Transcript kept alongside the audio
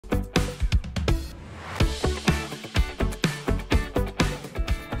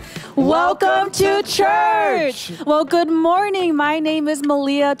Welcome to church. Well, good morning. My name is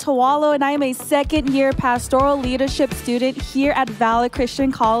Malia Tawalo, and I am a second-year pastoral leadership student here at Valor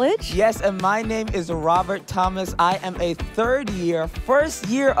Christian College. Yes, and my name is Robert Thomas. I am a first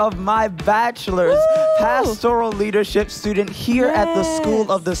year of my bachelor's pastoral leadership student here at the School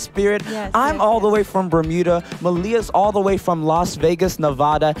of the Spirit. I'm all the way from Bermuda. Malia's all the way from Las Vegas,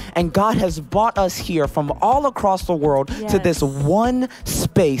 Nevada, and God has brought us here from all across the world to this one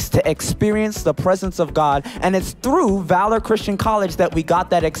space to experience the presence of God, and it's through Valor Christian College that we got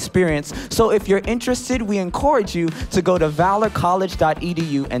that experience. So if you're interested, we encourage you to go to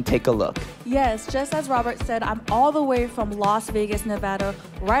valorcollege.edu and take a look. Yes, just as Robert said, I'm all the way from Las Vegas, Nevada,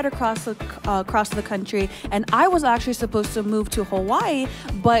 right across the country, and I was actually supposed to move to Hawaii,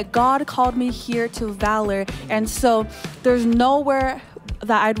 but God called me here to Valor, and so there's nowhere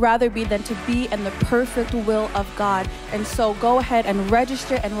that I'd rather be than to be in the perfect will of God. And so go ahead and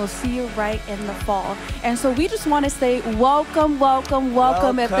register, and we'll see you right in the fall. And so we just want to say welcome.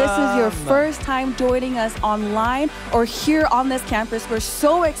 If this is your first time joining us online or here on this campus, we're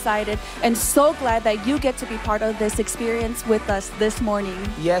so excited and so glad that you get to be part of this experience with us this morning.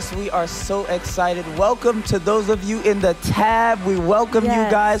 Yes, we are so excited. Welcome to those of you in the tab. We welcome you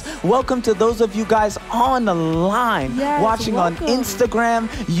guys. Welcome to those of you guys on the line, watching on Instagram,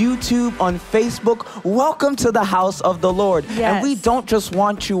 YouTube, on Facebook. Welcome to the house of the Lord. And we don't just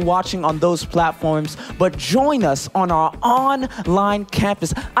want you watching on those platforms, but join us on our online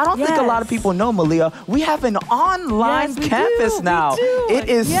campus. I don't think a lot of people know, Malia, we have an online campus now. It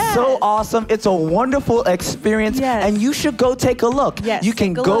is so awesome. It's a wonderful experience, and you should go take a look. You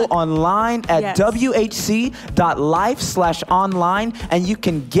can go online at whc.life/online, and you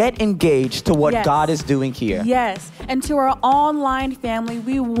can get engaged to what God is doing here. And to our online family,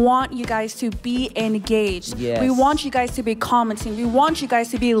 we want you guys to be engaged. We want you guys to be commenting. We want you guys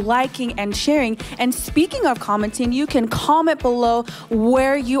to be liking and sharing. And speaking of commenting, you can comment below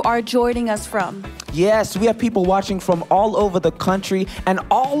where you are joining us from. Yes, we have people watching from all over the country and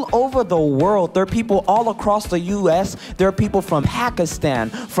all over the world. There are people all across the U.S. There are people from Pakistan,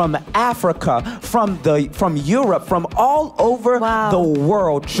 from Africa, from Europe, from all over the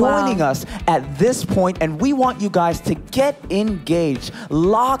world joining us at this point. And we want you guys to get engaged,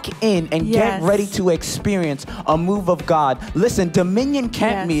 lock in, and get ready to experience a move of God. Listen, Dominion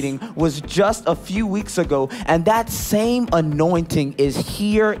Camp meeting was just a few weeks ago, and that same anointing is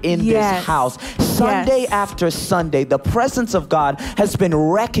here in this house. Sunday after Sunday, the presence of God has been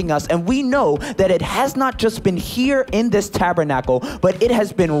wrecking us, and we know that it has not just been here in this tabernacle, but it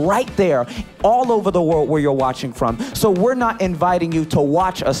has been right there all over the world where you're watching from. So we're not inviting you to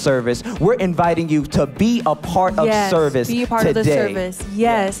watch a service. We're inviting you to be a part of service today. Be a part of the service.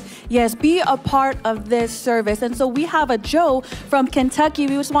 Yes, be a part of this service. And so we have a Joe from Kentucky.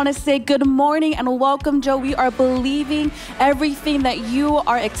 We just want to say good morning and welcome, Joe. We are believing everything that you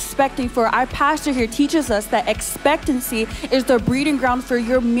are expecting for. Our pastor here teaches us that expectancy is the breeding ground for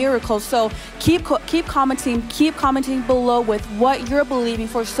your miracles. So keep commenting below with what you're believing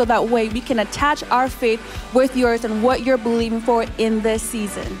for, so that way we can attach our faith with yours and what you're believing for in this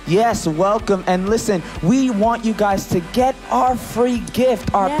season. Yes, welcome. And listen, we want you guys to get our free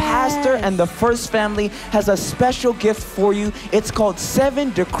gift. Our pastor and the First Family has a special gift for you. It's called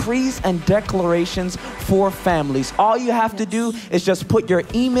 7 Decrees and Declarations for Families. All you have to do is just put your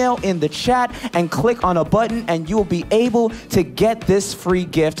email in the chat and click on a button, and you'll be able to get this free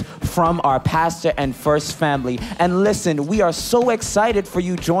gift from our pastor and First Family. And listen, we are so excited for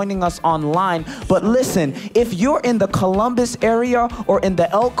you joining us online. But listen, if you're in the Columbus area or in the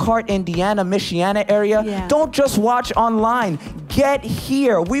Elkhart, Indiana, Michiana area, don't just watch online. Get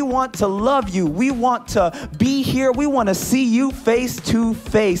here. We want to love you. We want to be here. We want to see you face to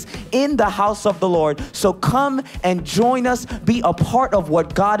face in the house of the Lord. So come and join us. Be a part of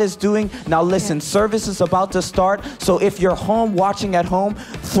what God is doing. Now listen, service is about to start. So if you're home, watching at home,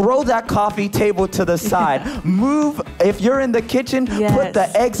 throw that coffee table to the side. Move. If you're in the kitchen, put the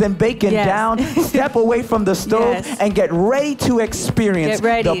eggs and bacon down. Step away from the stove and get ready to experience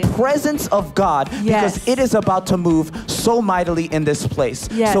the presence of God, because it is about to move so mightily in this place.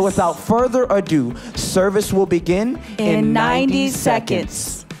 So without further ado, service will begin in 90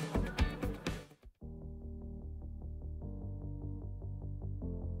 seconds.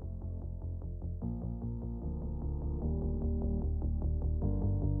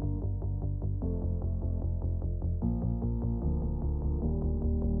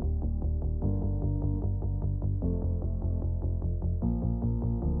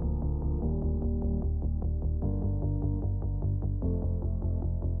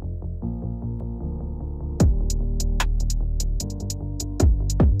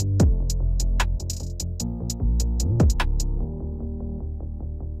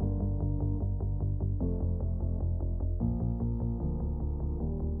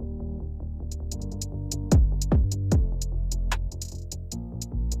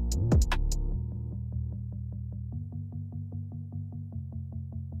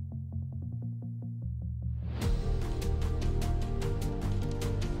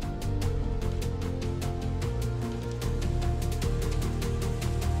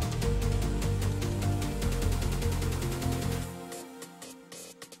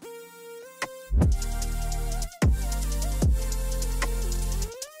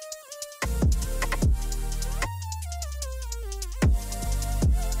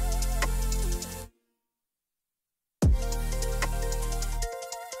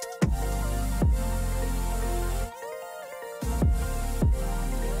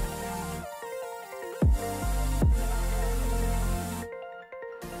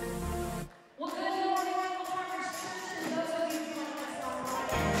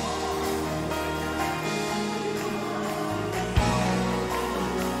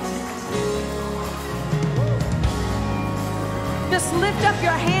 Just lift up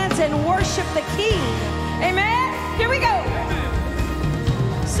your hands and worship the King. Amen. Here we go.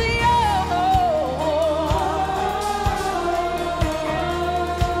 See,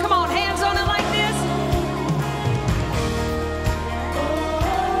 come on, hands on it like this.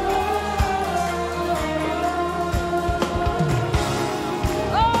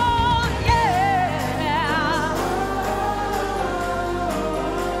 Oh, yeah.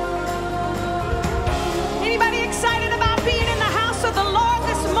 Anybody excited about being in the house of the Lord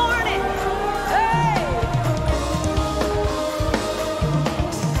this morning? Hey!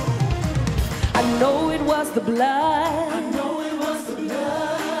 I know it was the blood. I know it was the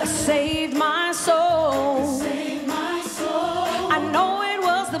blood that saved my soul. Saved my soul. I know it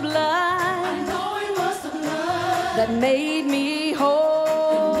was the blood. I know it was the blood that made me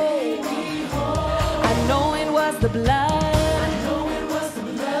whole. I know it was the blood. I know it was the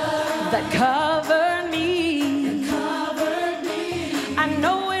blood that covered me. I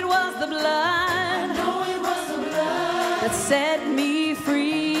know it was the blood. I know it was the blood that set me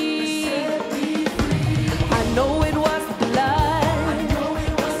free. I know it was the blood. I know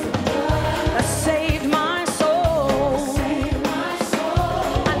it was the blood that saved my soul.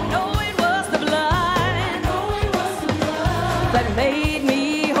 I know it was the blood. I know it was the blood that made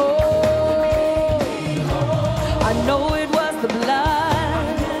me whole. I know it was the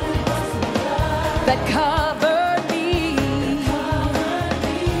blood that covered me.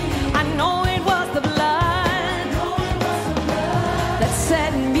 I know it was the blood that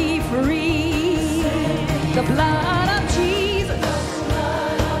set me free. The blood of Jesus.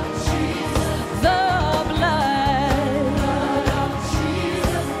 The blood.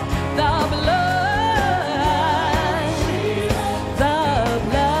 The blood. The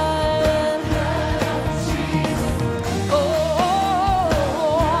blood. Oh,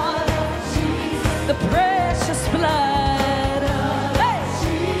 the precious blood. Hey.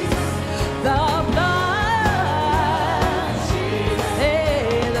 The blood.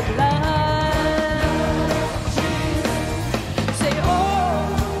 Hey, the blood. Say, oh,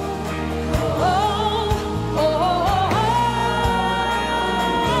 oh, oh, oh.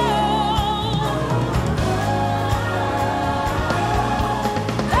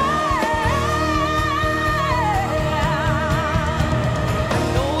 I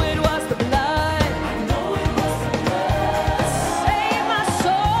know it was the blood. I know it was the blood that saved my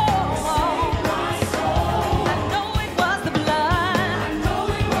soul. I know it was the blood. I know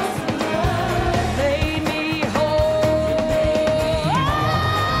it was the blood that made me whole.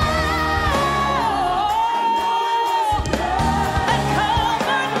 That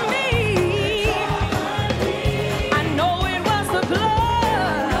covered me. I know it was the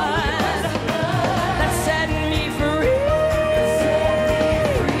blood that set me free.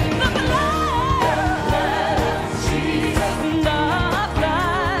 The blood of Jesus.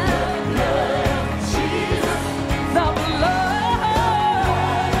 The blood. The blood of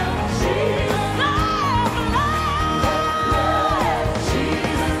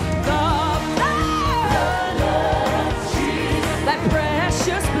Jesus. That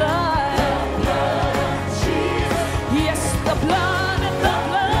precious blood. Yes, the blood of the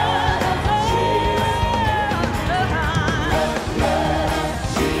blood of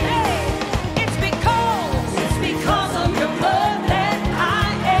Hey, it's because of your blood that I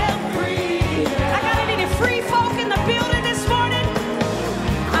am free. I got any free folk in the building this morning?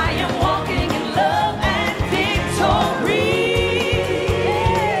 I am walking in love and victory.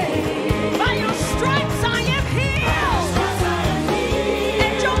 By your stripes I am healed.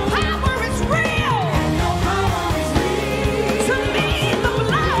 And your power is real. To me, the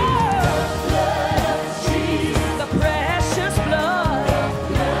blood. The precious blood.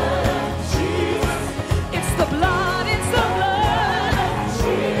 It's the blood. It's the blood.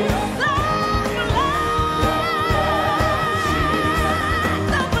 The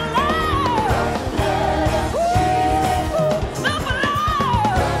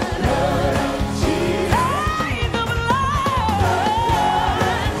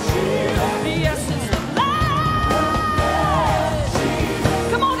Yes, it's the blood.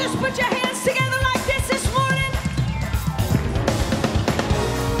 Come on, just put your hands together like this morning.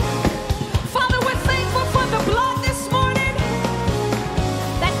 Father, we're thankful for the blood this morning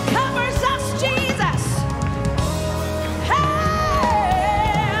that covers us, Jesus.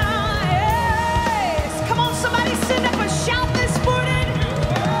 Yes. Come on, somebody send up a shout this morning.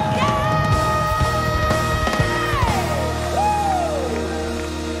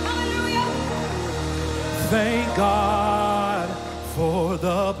 Hallelujah. Thank God for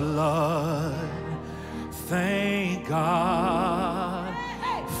the blood. Thank God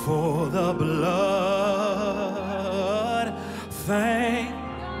for the blood.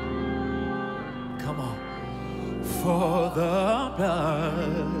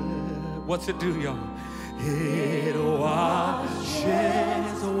 What's it do, y'all? It washes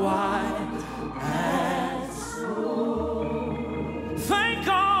white as snow. Thank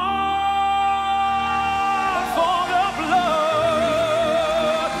God for the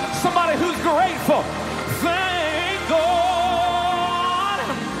blood. Somebody who's grateful. Thank God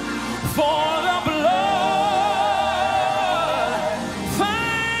for the blood.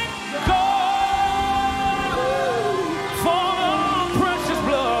 Thank God for the precious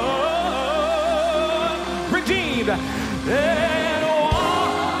blood. Redeemed. It washes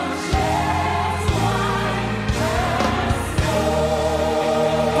white as snow.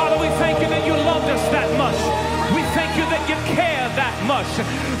 Father, we thank you that you loved us that much. We thank you that you care that much.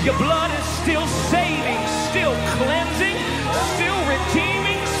 Your blood is still saving, still cleansing, still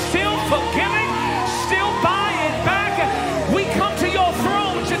redeeming, still forgiving, still buying back. We come to your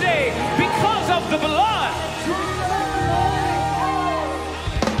throne today because of the blood.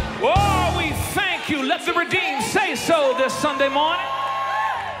 Oh, we thank you. Let the redeemed say so this Sunday morning.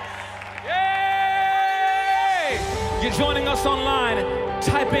 Yay! You're joining us online.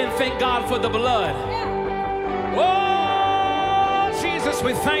 Type in, thank God for the blood. Oh, Jesus,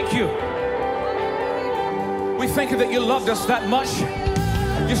 we thank you. We thank you that you loved us that much.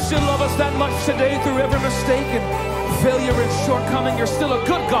 You still love us that much today through every mistake and failure and shortcoming. You're still a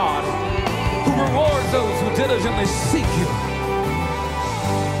good God who rewards those who diligently seek you.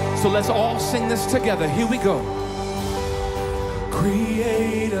 So let's all sing this together. Here we go.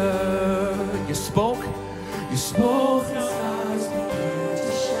 Creator, you spoke, the stars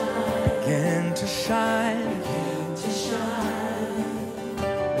began to shine.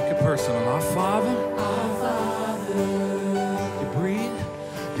 Make it personal. Our Father,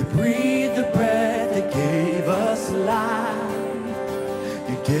 you breathed the breath that gave us life.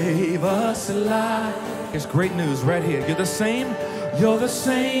 You gave us life. Here's great news right here. You're the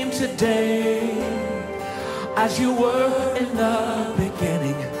same today as you were in the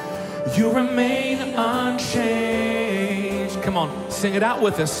beginning. You remain unchanged. Come on, sing it out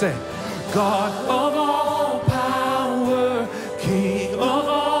with us. Say, God of all power, King of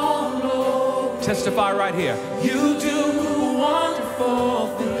all glory. Testify right here. You do wonderful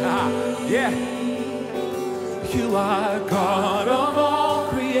things. Yeah. You are God of all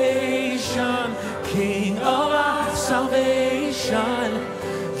creation, King of our salvation.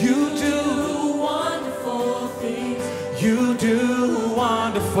 You do wonderful things. You do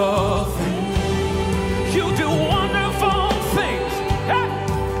wonderful things. You do wonderful things. Hey.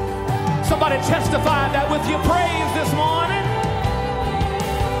 Somebody testify that with your praise this morning.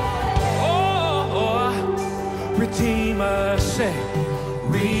 Redeemer, say,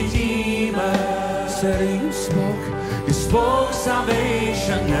 Redeemer, said you spoke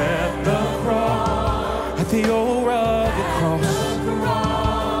salvation at the cross, at the old rugged cross.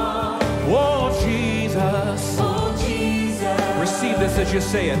 Oh, Jesus, receive this as you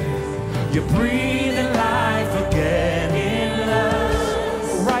say it. You're breathing life again in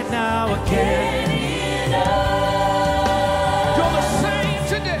us, right now again in us. You're the same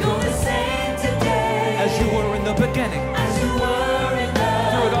today. As you were in the beginning. As you were in the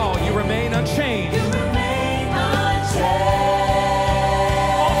through it all, you remain unchanged. You remain unchanged.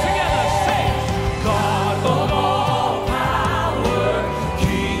 All together, say, God of all power,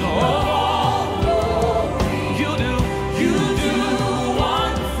 King of all glory. You do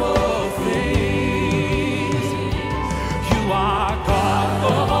wonderful things. You are God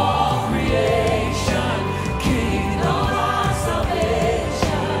of all creation, King of our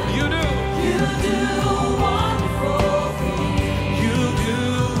salvation. You do.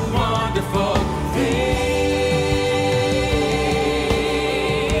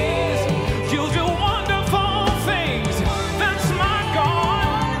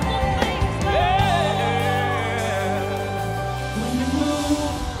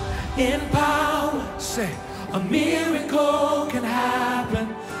 A miracle can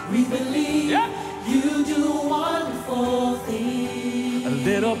happen. We believe you do wonderful things. A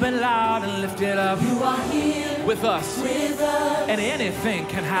little bit loud and lift it up. You are here with us. And anything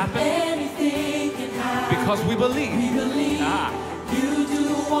can happen. Anything can happen. Because we believe. We believe you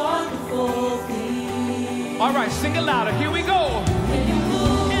do wonderful things. All right, sing it louder. Here we go. When you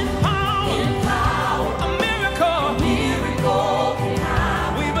move in power, a miracle can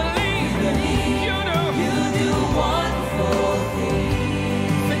happen. We believe you do wonderful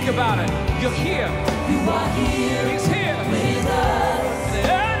things. Think about it. You're here. You are here. He's here with us. And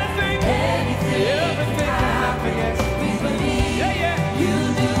everything can happen. Yes. We believe you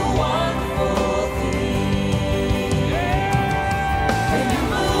do wonderful things. When you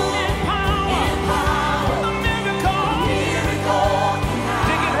move in power, a miracle can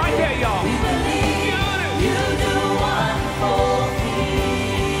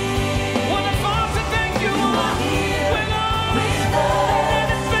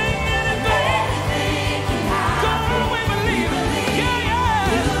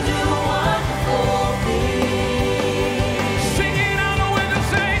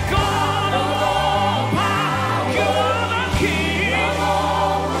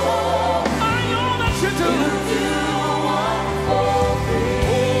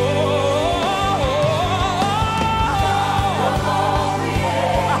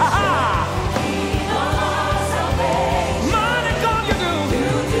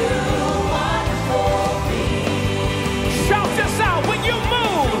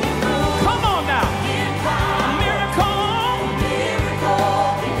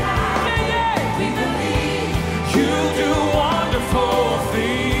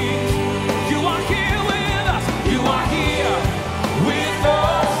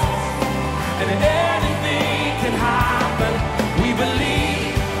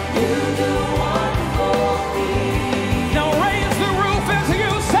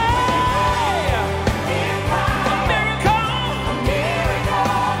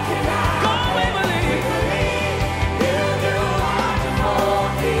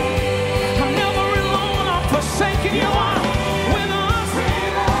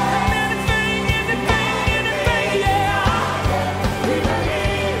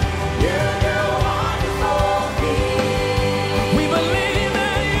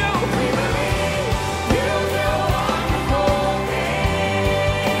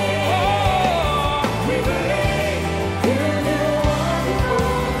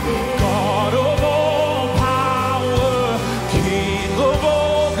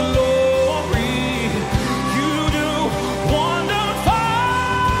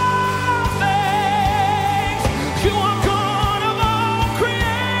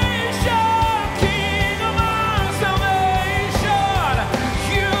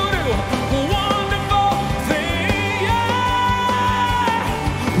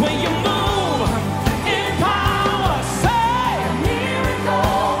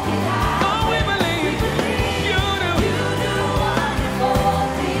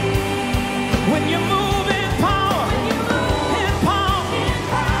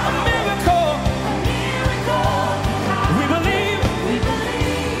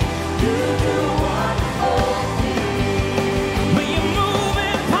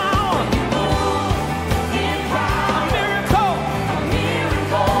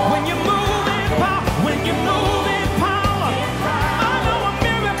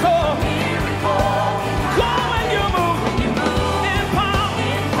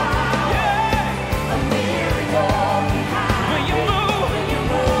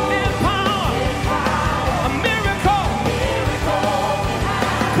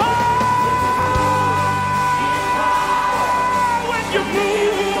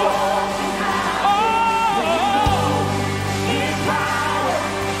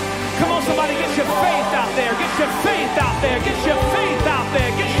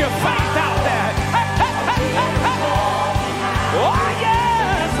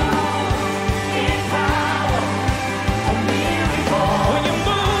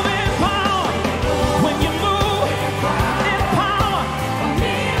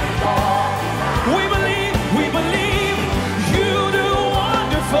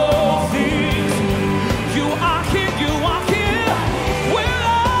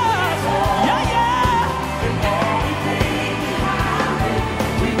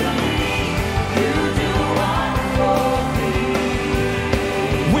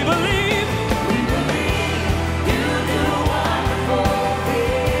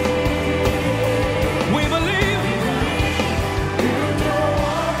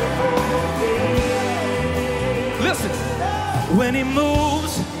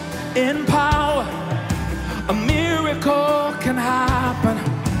moves in power, a miracle can happen.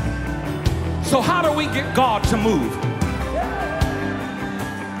 So how do we get God to move?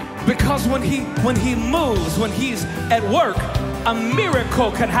 Because when he moves, when he's at work, a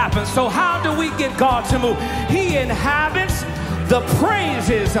miracle can happen. So how do we get God to move? He inhabits the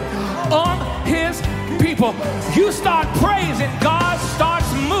praises of his people. You start praising, God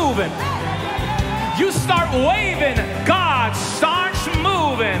starts moving. You start waving, God starts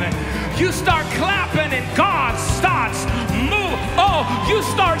moving. You start clapping and God starts moving. Oh, you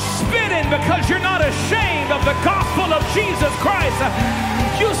start spitting because you're not ashamed of the gospel of Jesus Christ.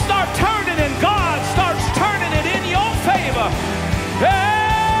 You start turning and God starts turning it in your favor.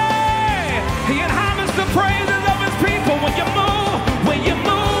 Hey, he inhabits the praises of his people. When you move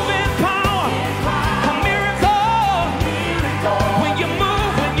in power, a miracle. When you move,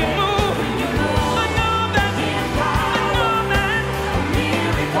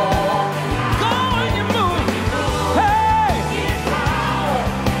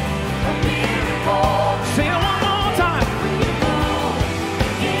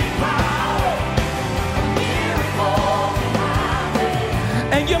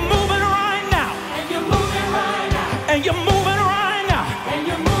 and you're moving right now. And you're moving right now. And you're moving right now. And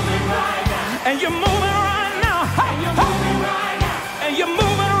you're moving right now. And you're moving right now. And you're moving right now. And you're moving right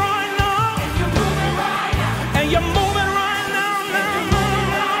now. And you're moving right now. And you're moving right now. And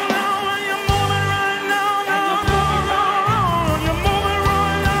you're moving right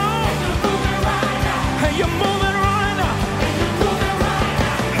now. And you're moving right now. And you're moving right now. And you're moving right now. And you're moving right now.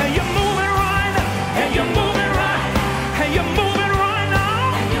 And you're moving right now.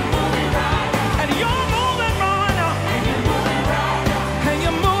 And you're moving right now. And you're moving right. And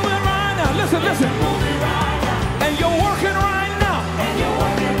you're moving. Listen. And you're working right now. And you're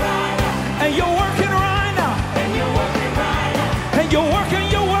working right now. And you're working right now. And you're working right now. And you're working,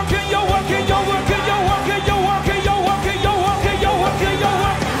 you're working, you're working, you're working, you're working, you're working, you're working, you're working, you're working, you're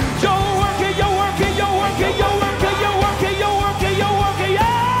working, you're working, you're working, you're working, you're working, you're working, you're working,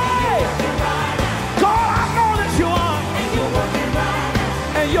 yeah! God, I know that you are. And you're working right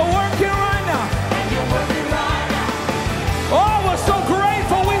now. And you're working right now. And you're working right now. Oh, we're so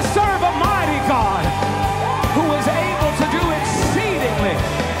grateful we serve a mighty God who is able to do exceedingly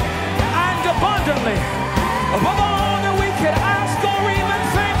and abundantly above all that we can ask or even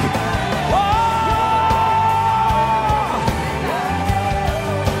think. Oh,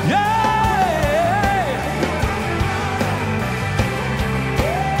 yeah.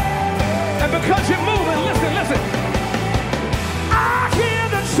 And because you're moving, listen. I hear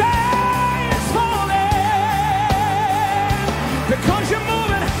the chains falling. Because you're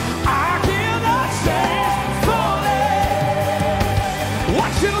moving, I hear the chains falling.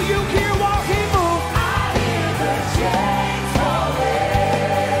 What do you hear while he moves? I hear the chains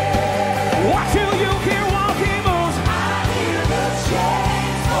falling. What do you hear while he moves? I hear the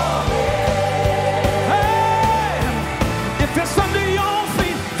chains falling. Hey, if it's under your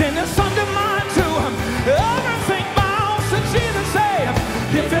feet, then it's under mine too. Everything bows to Jesus. Say,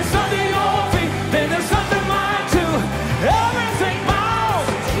 if it's under your feet, then it's under mine too. Everything bows.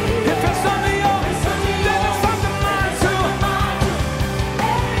 If it's under your feet, then it's under mine too.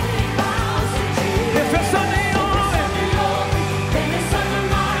 Everything bows to Jesus. If it's under your feet, then it's under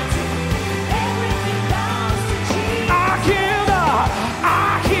mine too. Everything bows to Jesus. I hear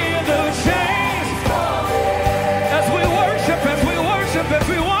the chains falling. As we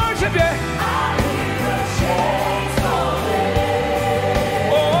worship, yeah. I hear the chains falling.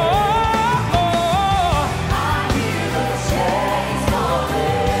 Oh, I hear the chains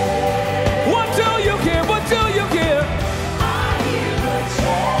falling. What do you hear? What do you hear? I hear the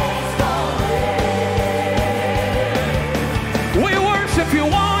chains falling. We worship you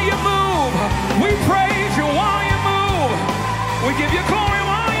while you move. We praise you while you move. We give you glory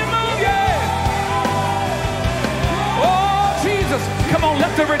while you move, yeah. Oh, Jesus. Come on,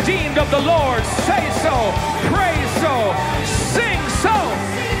 let the redeemed of the Lord say so, praise so, sing so.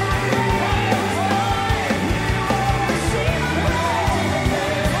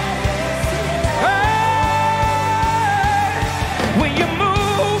 Hey, when you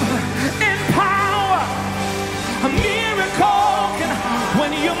move in power, a miracle can.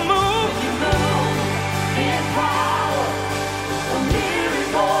 When you move in power, a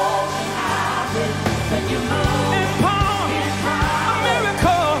miracle can happen. When you move in power, a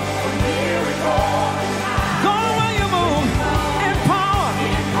miracle. Go when you move in power.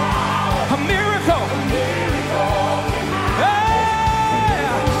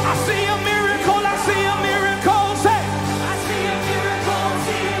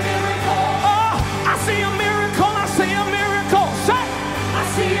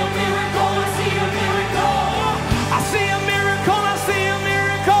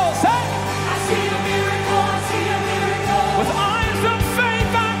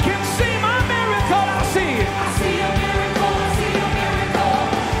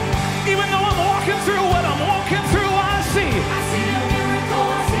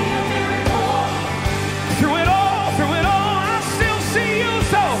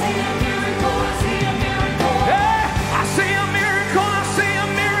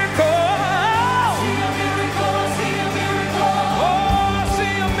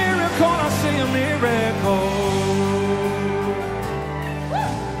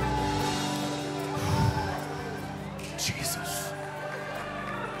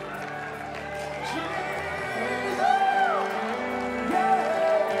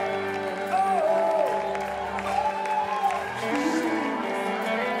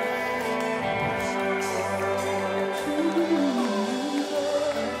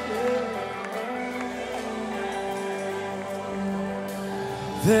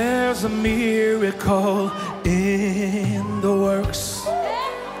 There's a miracle in the works.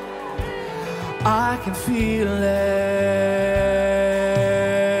 I can feel it.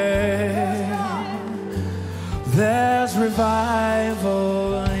 There's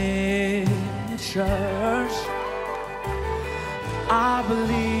revival in church. I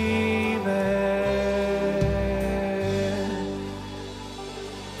believe it.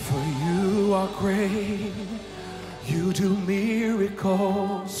 For you are great. You do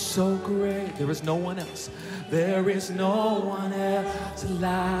miracles so great. There is no one else. There is no one else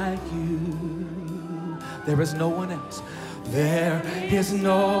like you. There is no one else. There is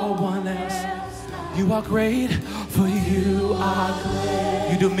no one else. You are great, for you are great.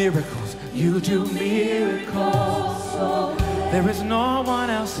 You do miracles. You do miracles so great. There is no one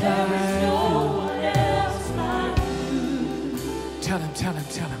else like you. Tell him, tell him,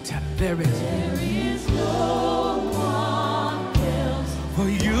 tell him, tell him. There is no one else. For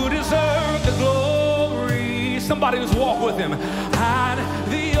you deserve the glory. Somebody just walk with him. And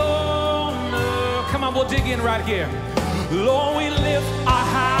the honor. Come on, we'll dig in right here. Lord, we lift our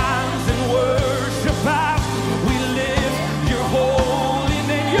hands in worship as we lift your holy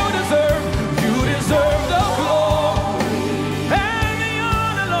name. You deserve the glory and the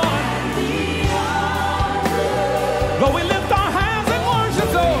honor, Lord. Lord, we lift our hands in worship,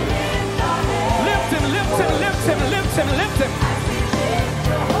 Lord. Lift him, lift him, lift him, lift him, lift him.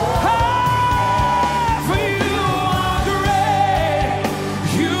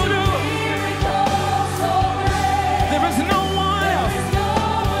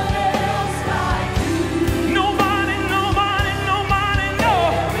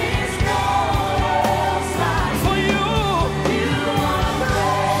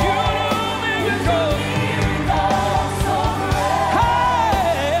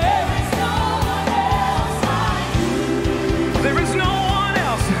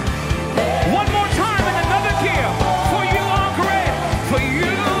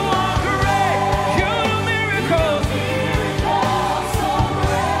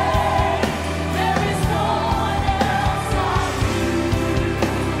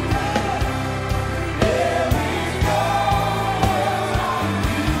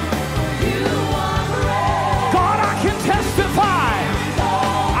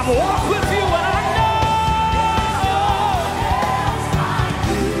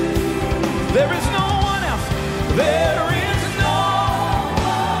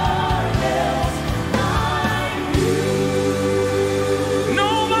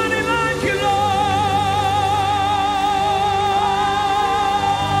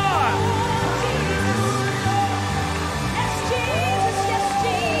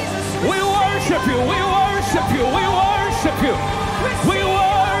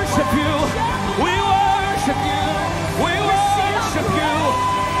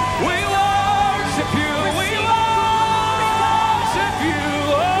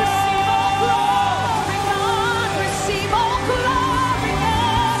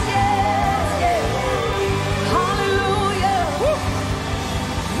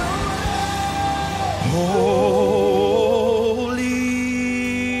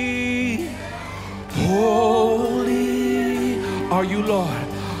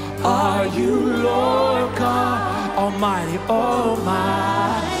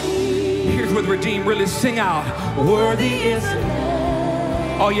 Really sing out. Worthy is the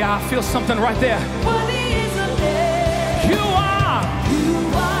Lamb. Oh yeah, I feel something right there. Worthy is the Lamb. You are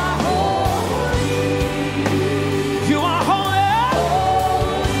holy. You are holy.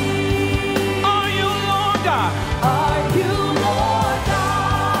 Holy. Are you Lord God? Are you Lord God?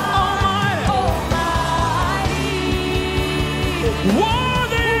 Almighty.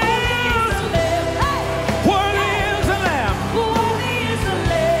 Worthy is the Lamb. Worthy is the Lamb. Worthy is the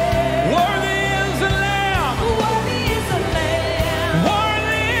Lamb. Worthy is the Lamb. Worthy is the Lamb.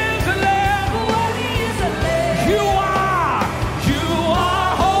 Worthy is the Lamb. Worthy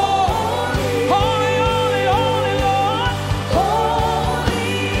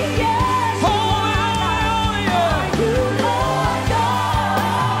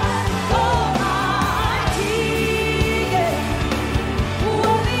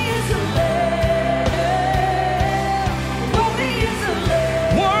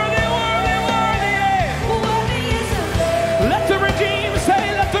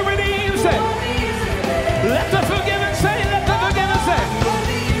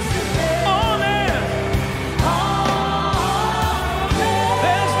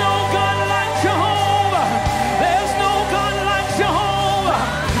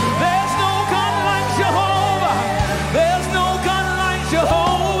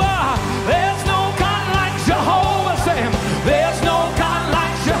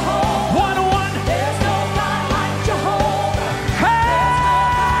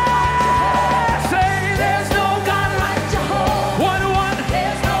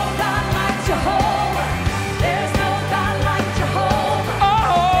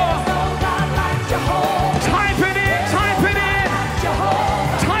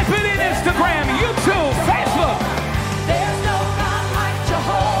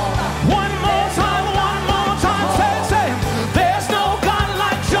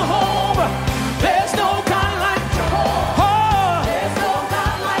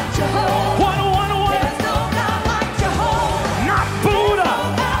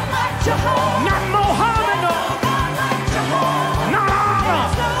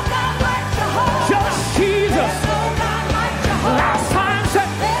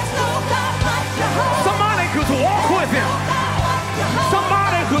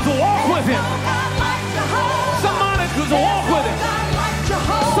him. Somebody could walk with him.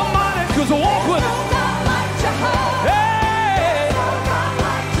 Somebody could walk with him. Hey!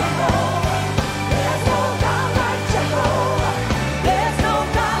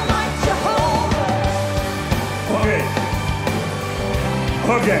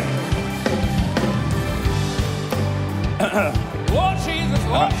 Okay. Lord Jesus,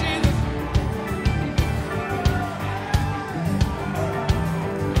 Lord Jesus.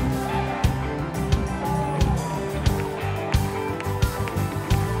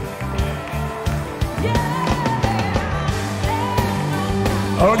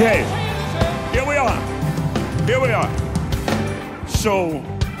 Okay. Here we are. Here we are. So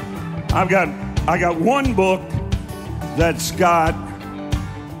I got one book that's got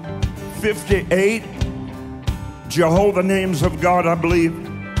 58 Jehovah names of God, I believe.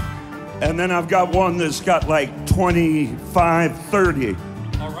 And then I've got one that's got like 25, 30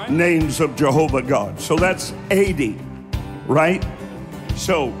 names of Jehovah God. So that's 80, right?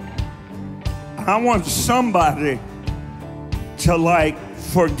 So I want somebody to like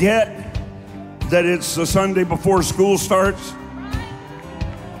forget that it's the Sunday before school starts.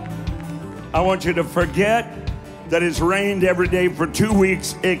 I want you to forget that it's rained every day for 2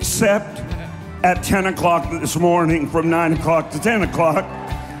 weeks except at 10 o'clock this morning from 9 o'clock to 10 o'clock.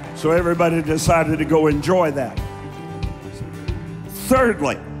 So everybody decided to go enjoy that.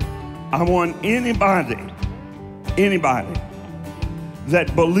 Thirdly, I want anybody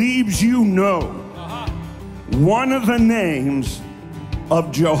that believes you know one of the names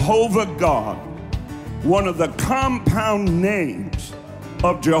of Jehovah God, one of the compound names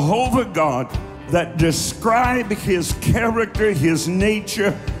of Jehovah God that describe his character, his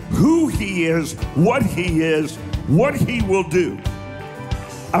nature, who he is, what he will do.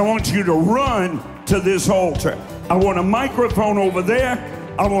 I want you to run to this altar. I want a microphone over there.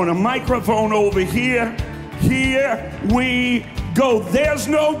 I want a microphone over here. Here we go. There's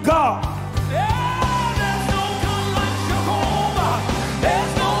no God. There's no God like Jehovah.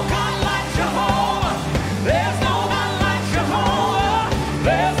 There's no God like Jehovah. There's no God like Jehovah.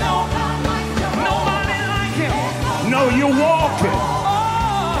 There's no God like Jehovah. Nobody like him. No, you're walking.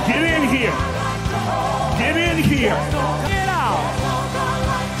 Get in here. Get in here. Get out.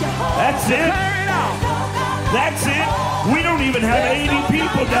 That's it. Clear it out. That's it. We don't even have 80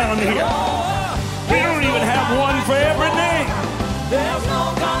 people down here. We don't even have one for every name. There's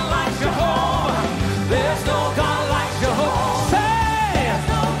no God like Jehovah. There's no God like Jehovah. Say, there's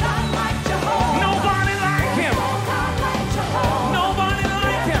no God like Jehovah. Nobody like him. Nobody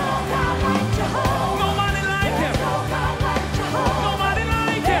like him. Nobody like him. Nobody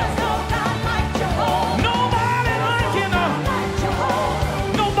like him. Nobody like him.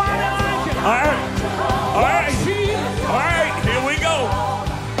 Nobody like him. All right. All right. All right. Here we go.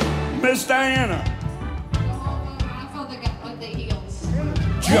 Miss Diana.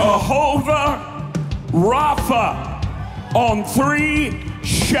 Jehovah Rapha. On 3,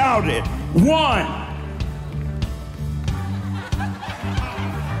 shout it. 1,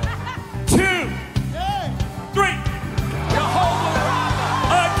 2, 3. Jehovah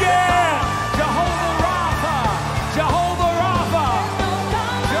Rapha. Again. Jehovah Rapha. Jehovah Rapha.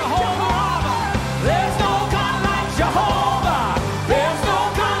 Jehovah Rapha. There's no God like Jehovah. There's no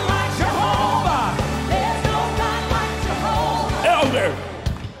God like Jehovah. There's no God like Jehovah. Elder.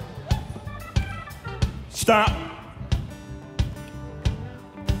 Stop.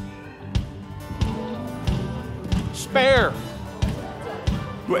 Spare.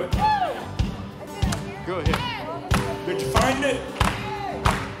 Wait. Go ahead. Did you find it?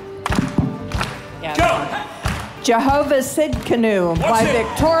 Yeah. Go. Jehovah's Sidkenu, my it?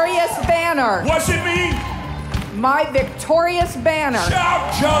 victorious banner. What's it mean? My victorious banner.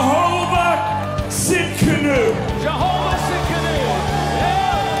 Shout Jehovah Sidkenu. Jehovah Sidkenu.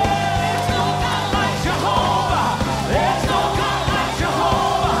 There's no God like Jehovah. There's no God like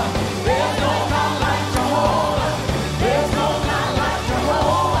Jehovah. There's no God like Jehovah. There's no God like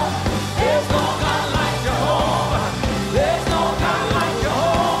Jehovah. There's no God like Jehovah. There's no God like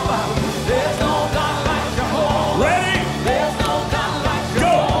Jehovah. There's no God like Jehovah. Ready? There's no God like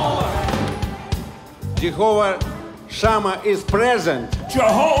Go. Jehovah. Jehovah Shammah is present.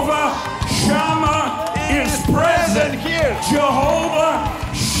 Jehovah Shammah is present here. Jehovah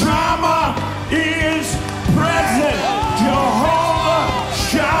Shammah is present. Jehovah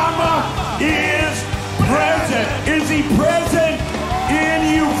Shammah is present. Is he present in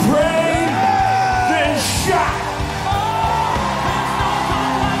Ukraine? Then shout.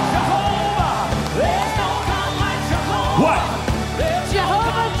 There's no God like Jehovah. What?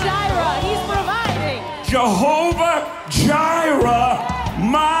 Jehovah Jireh, he's providing. Jehovah Jireh,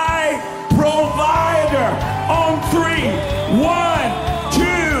 my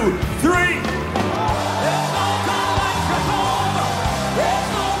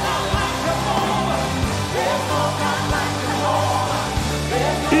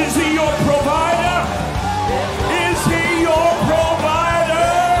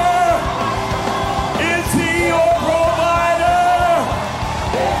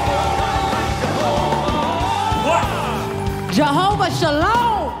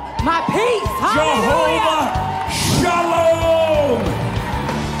shalom, my peace. Jehovah Shalom.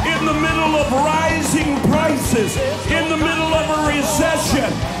 In the middle of rising prices, in the middle of a recession.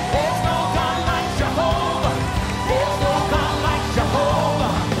 There's no God like Jehovah. There's no God like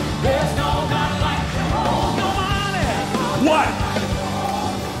Jehovah. There's no God like Jehovah. What?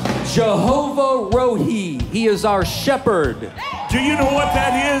 Jehovah Rohi. He is our shepherd. Do you know what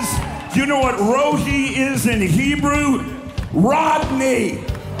that is? Do you know what Rohi is in Hebrew? Rodney,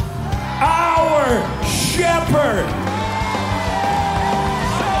 our shepherd.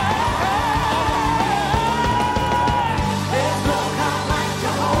 There's no God like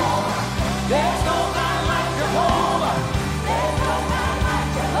Jehovah. There's no God like Jehovah. There's no God like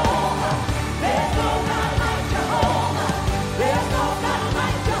Jehovah. There's no God like Jehovah. There's no God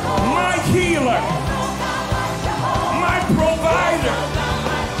like Jehovah. My healer, my provider,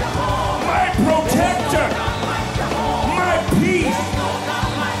 my protector, my peace,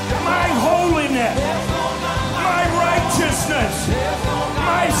 my holiness, my righteousness,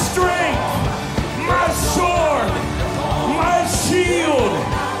 my strength, my sword, my shield,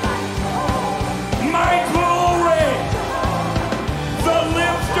 my glory, the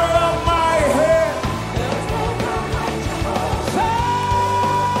lifter of my head.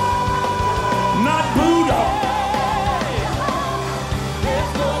 Not Buddha,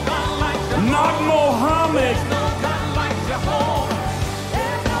 not Mohammed,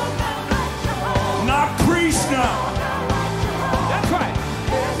 not Krishna. That's right.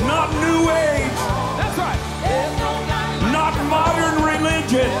 Not New Age, That's right. not modern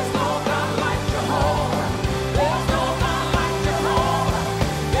religion.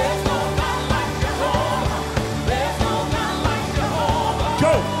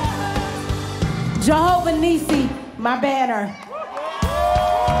 Go. Jehovah Nisi, my banner.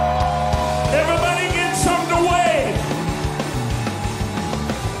 Everybody get something to wave.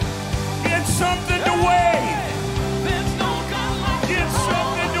 Get something to wave. Get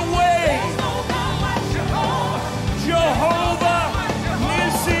something to wave. Jehovah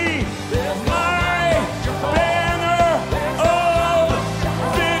Nissi, my banner of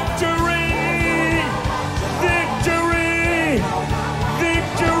victory. Victory.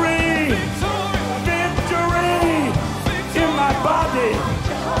 Victory. Victory in my body.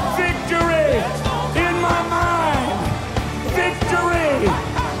 Victory in my mind. Victory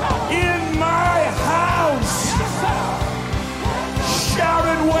in my house. Shout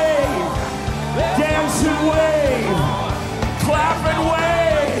and wave. Dance and wave. Clap and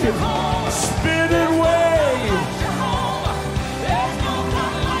wave. Spin and wave.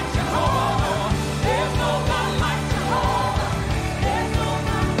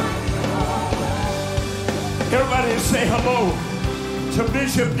 Everybody say hello to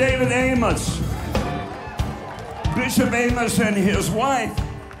Bishop David Amos. Bishop Amos and his wife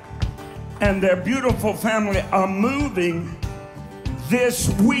and their beautiful family are moving this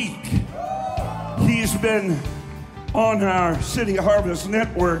week. He's been on our City Harvest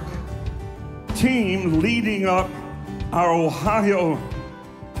Network team leading up our Ohio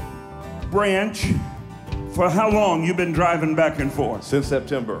branch. For how long you've been driving back and forth? Since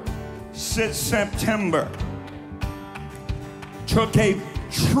September. Since September. Took a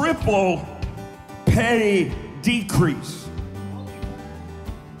triple pay decrease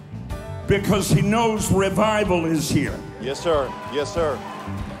because he knows revival is here. Yes, sir. Yes, sir.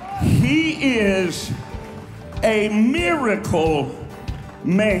 He is a miracle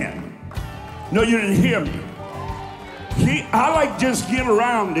man. No, you didn't hear me. I like just get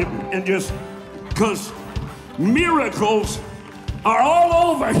around him and just, because miracles are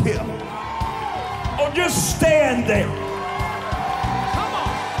all over him. Or just stand there.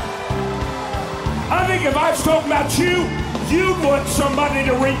 I think if I was talking about you, you'd want somebody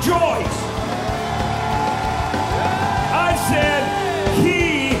to rejoice. I said,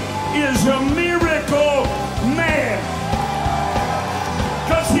 he is a miracle man.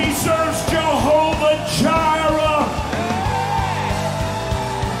 Because he serves Jehovah Jireh.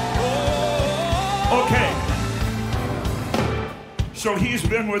 Okay. So he's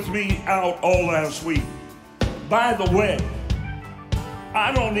been with me out all last week. By the way,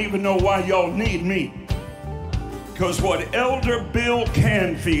 I don't even know why y'all need me. Because what Elder Bill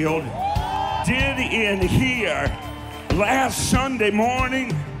Canfield did in here last Sunday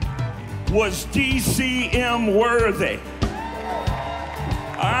morning was DCM worthy.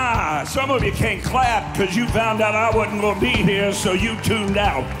 Some of you can't clap because you found out I wasn't going to be here, so you tuned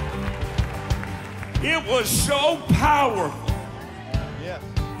out. It was so powerful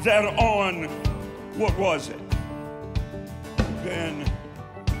that on, what was it? Then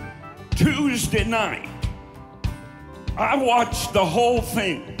Tuesday night, I watched the whole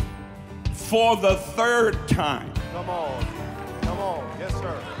thing for the third time. Come on. Come on. Yes,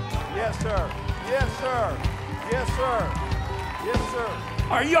 sir. Yes, sir. Yes, sir. Yes, sir. Yes, sir.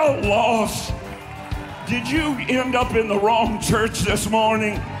 Are y'all lost? Did you end up in the wrong church this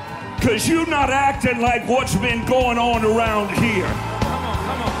morning? Because you're not acting like what's been going on around here. Come on,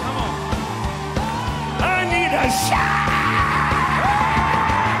 come on, come on. I need a shout.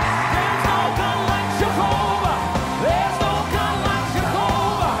 There's no God like Jehovah. There's no God like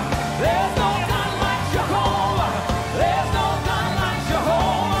Jehovah. There's no God like Jehovah. There's no God like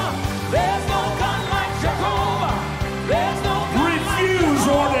Jehovah. There's no God like Jehovah. There's no God like Refuse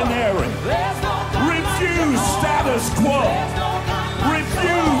Jehovah. ordinary. There's no God like Refuse Jehovah. status quo. There's no God like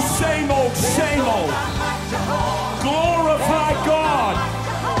Refuse same old, same old. Glorify God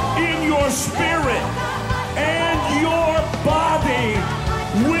in your spirit and your body,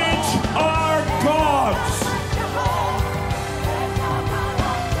 which are God's.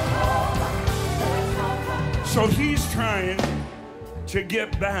 So he's trying to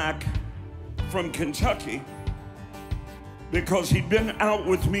get back from Kentucky because he'd been out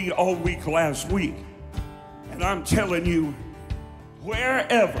with me all week last week. And I'm telling you,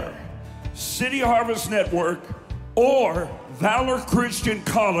 wherever City Harvest Network or Valor Christian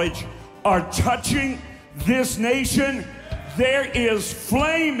College are touching this nation, there is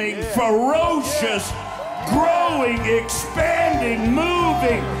flaming, ferocious, growing, expanding,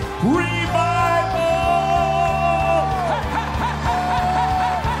 moving revival.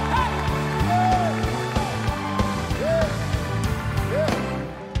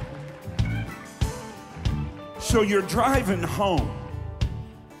 So you're driving home,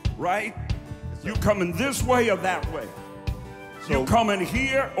 right? You coming this way or that way? You coming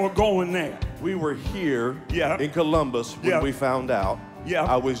here or going there? We were here Yeah. in Columbus when Yeah. we found out. Yeah.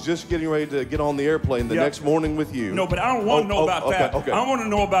 I was just getting ready to get on the airplane the Yeah. next morning with you. No, but I don't want to know about okay, that. okay. I want to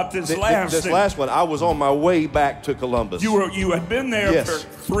know about this last This thing. last one, I was on my way back to Columbus. You had been there Yes.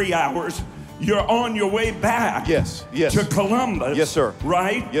 for 3 hours. You're on your way back. Yes, yes. To Columbus. Yes, sir.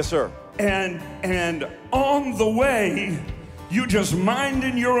 Right? Yes, sir. And on the way, you just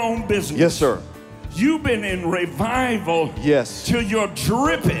minding your own business. Yes, sir. You've been in revival. Yes. Till you're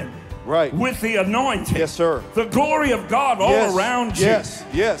dripping. Right. With the anointing. Yes, sir. The glory of God all Yes, around you. Yes,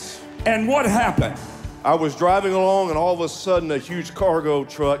 yes. And what happened? I was driving along, and all of a sudden, a huge cargo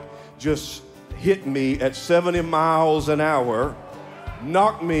truck just hit me at 70 miles an hour,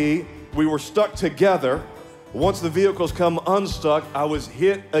 knocked me. We were stuck together. Once the vehicles come unstuck, I was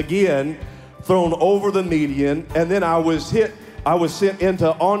hit again, thrown over the median, and then I was sent into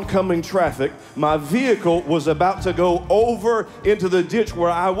oncoming traffic. My vehicle was about to go over into the ditch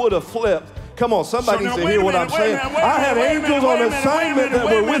where I would have flipped. Come on, somebody needs to hear what I'm saying. I had angels on assignment that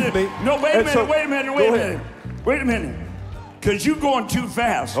were with me. No, wait a minute, wait a minute, wait a Go minute. ahead. Wait a minute. Because you're going too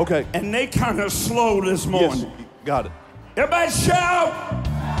fast. Okay. And they kind of slow this morning. Yes, got it. Everybody shout.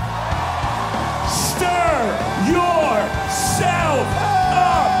 Stir yourself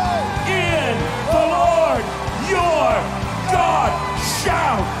up in the Lord your God.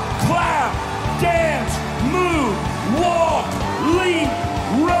 Shout, clap, dance, move, walk, leap,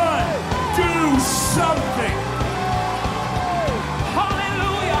 run, do something.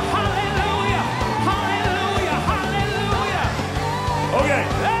 Hallelujah, hallelujah, hallelujah, hallelujah. Okay.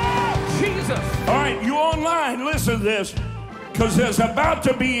 Oh, Jesus. All right, you online, listen to this, because there's about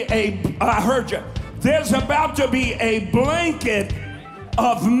to be I heard you, there's about to be a blanket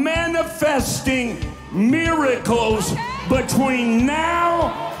of manifesting miracles between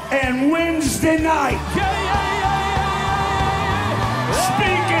now and Wednesday night.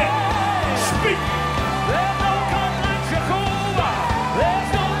 Speak it. Speak. There's no God like Jehovah. There's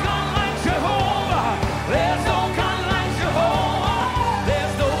no God like Jehovah. There's no God like Jehovah.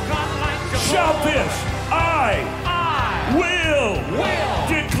 There's no God like Jehovah. Shout this. I will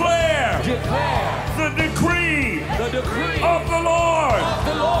declare the decree of the Lord.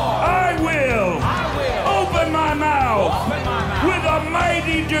 I will open my mouth with a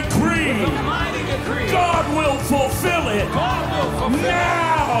mighty decree. God will fulfill it.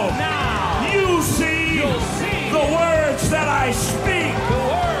 Now you see the words that I speak.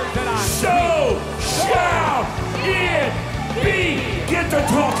 So shall it be. Get to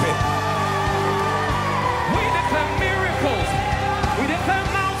talking. We declare miracles. We declare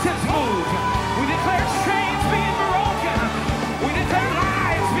mountains move. We declare chains being broken. We declare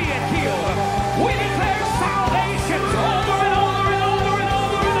lives being healed. We declare salvation over and over and over and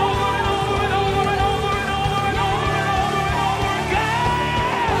over and over and over and over and over and over and over and over and over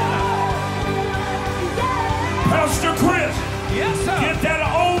again. Pastor Chris, Yes, sir. get that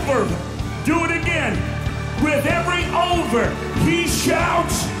over. Do it again.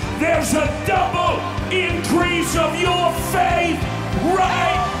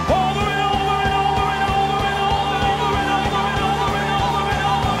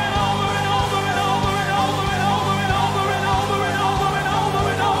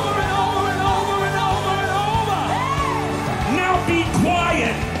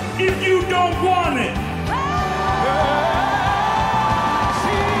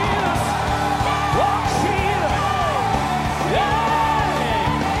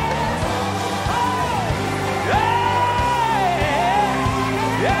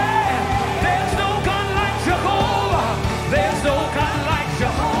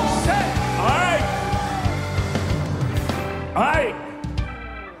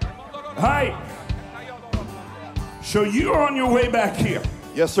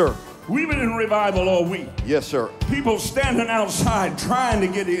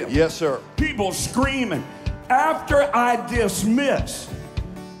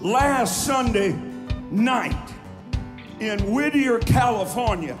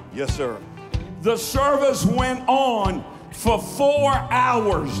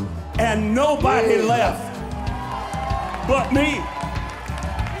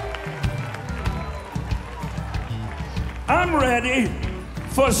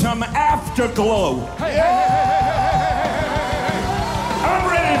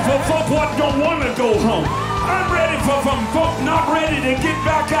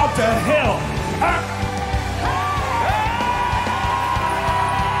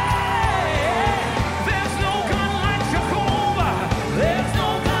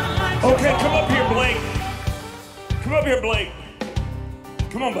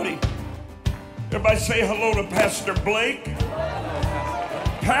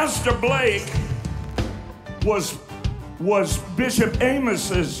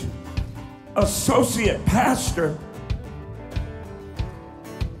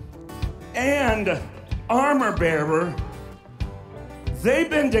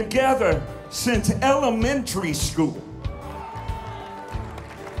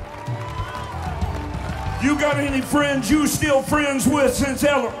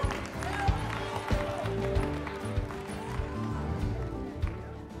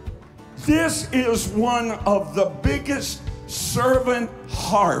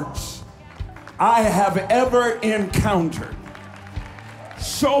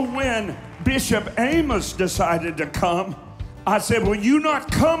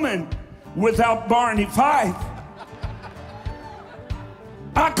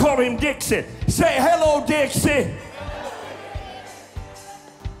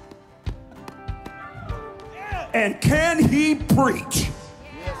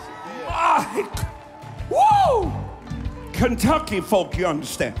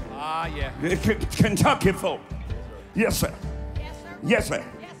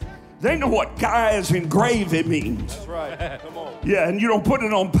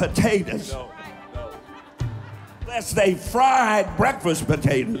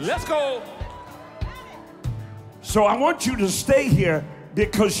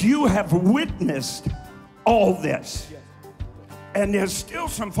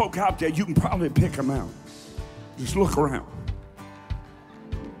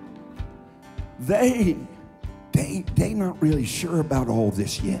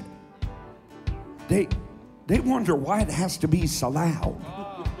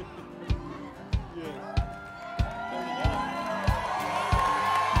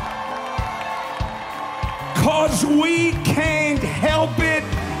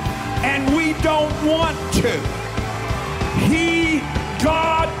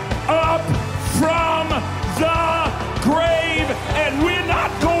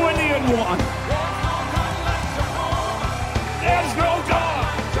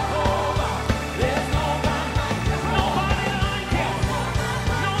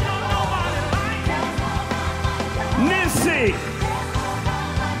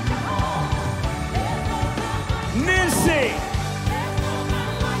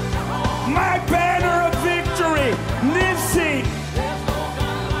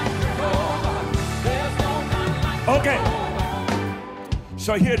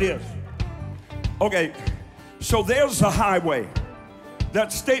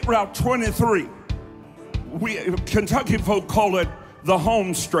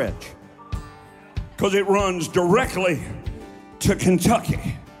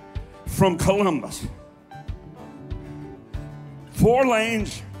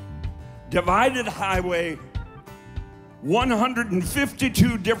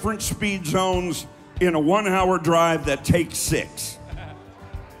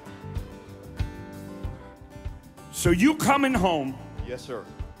 So you coming home. Yes, sir.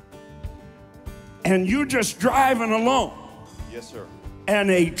 And you just driving along. Yes, sir. And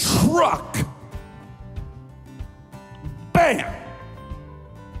a truck, bam!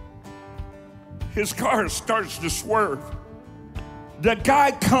 His car starts to swerve. The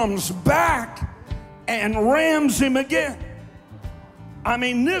guy comes back and rams him again. I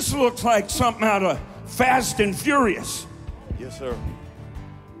mean, this looks like something out of Fast and Furious. Yes, sir.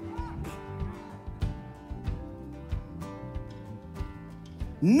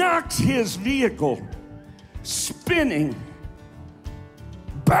 Knocks his vehicle spinning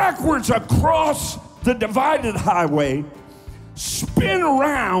backwards across the divided highway, spin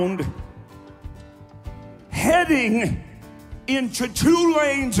around, heading into 2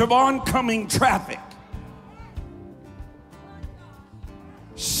 lanes of oncoming traffic.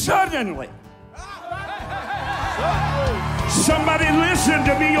 Suddenly, somebody listened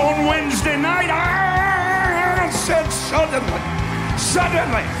to me on Wednesday night. I said suddenly.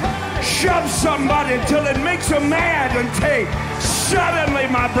 Shove somebody till it makes them mad and say, suddenly,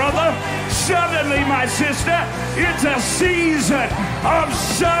 my brother, suddenly, my sister, it's a season of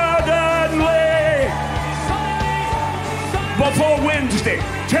suddenly. Before Wednesday,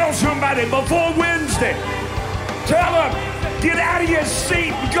 tell somebody before Wednesday, tell them, get out of your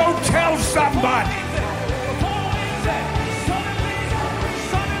seat and go tell somebody.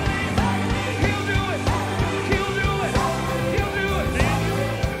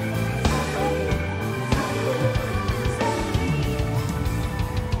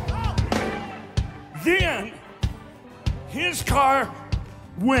 Then his car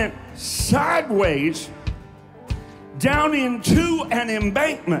went sideways down into an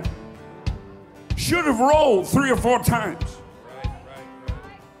embankment. Should have rolled 3 or 4 times.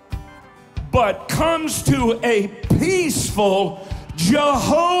 But comes to a peaceful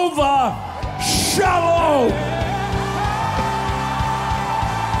Jehovah Shalom.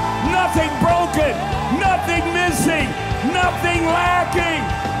 Nothing broken, nothing missing, nothing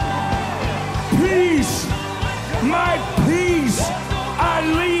lacking. Peace, my peace I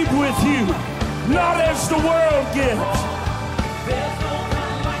leave with you, not as the world gives.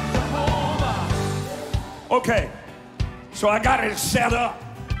 Okay, so I got it set up.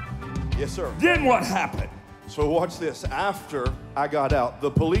 Yes, sir. Then what happened? So watch this. After I got out, the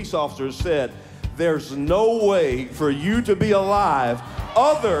police officers said, there's no way for you to be alive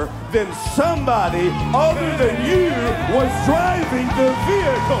other than somebody other than you was driving the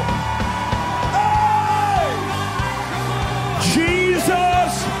vehicle.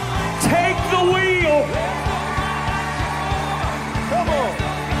 Jesus, take the wheel. Come on.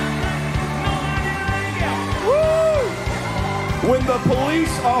 Woo! When the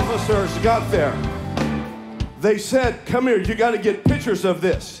police officers got there, they said, come here, you got to get pictures of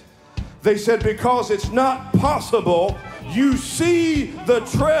this. They said, because it's not possible. You see the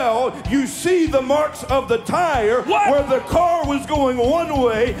trail, you see the marks of the tire where the car was going one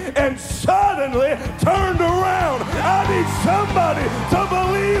way and suddenly turned around. I need somebody to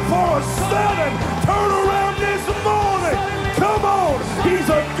believe for a sudden turnaround this morning. Come on. He's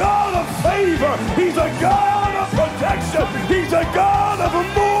a God of favor. He's a God of protection. He's a God of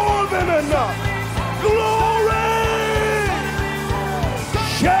more than enough. Glory!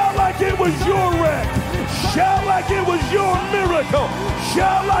 Shout like it was your wreck. Shout like it was your miracle.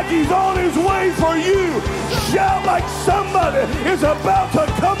 Shout like he's on his way for you. Shout like somebody is about to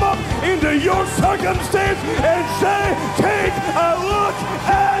come up into your circumstance and say, take a look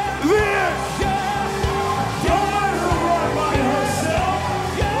at this. Don't let her run by herself.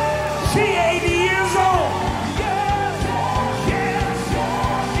 She 80 years old.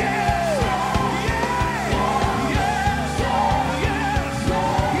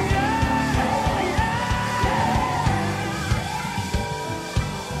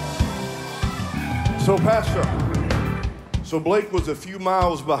 So, Pastor, Blake was a few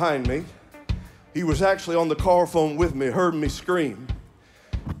miles behind me. He was actually on the car phone with me, heard me scream.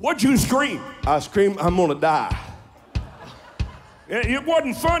 What'd you scream? I screamed, I'm gonna die. It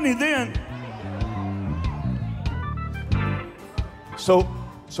wasn't funny then. So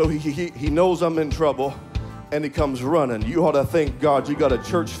he knows I'm in trouble, and he comes running. You ought to thank God you got a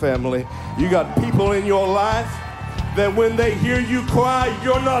church family. You got people in your life that when they hear you cry,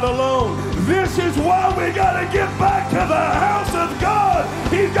 you're not alone. This is why we got to get back to the house of God.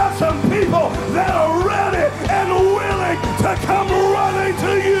 He's got some people that are ready and willing to come running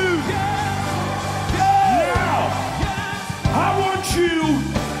to you. Now, I want you,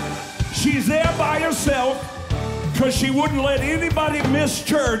 she's there by herself because she wouldn't let anybody miss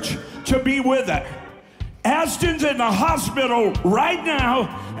church to be with her. Aston's in the hospital right now,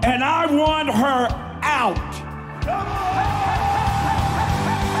 and I want her out. Come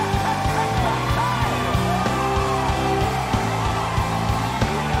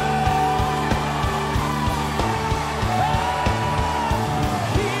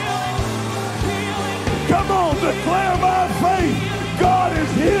on, declare by faith. God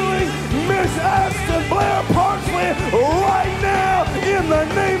is healing Miss Ashton Blair Parsley right now in the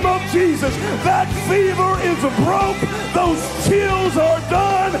name of Jesus. That fever is broke. Those chills are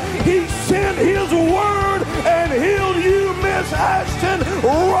done. He sent his word and healed you, Miss Ashton,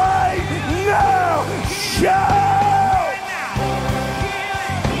 right now. Shout!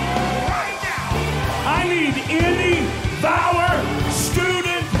 I need any Valor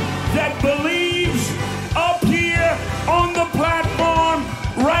student that believes up here on the platform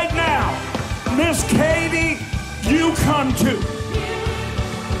right now. Miss Katie, you come too.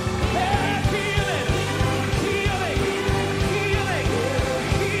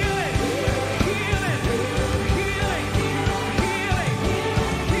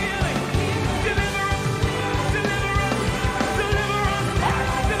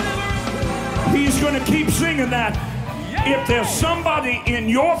 He's going to keep singing that. If there's somebody in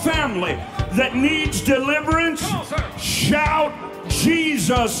your family that needs deliverance, shout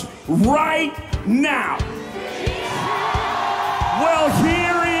Jesus right now. Well,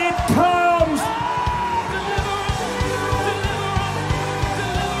 here it comes.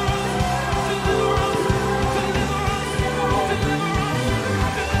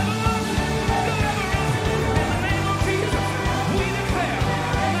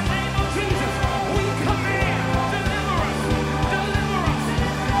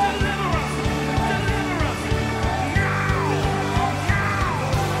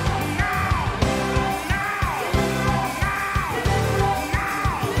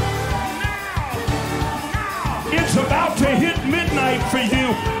 It's about to hit midnight for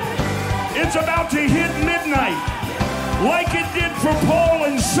you. It's about to hit midnight like it did for Paul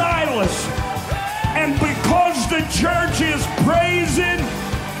and Silas. And because the church is praising,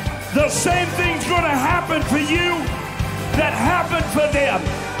 the same thing's going to happen for you that happened for them.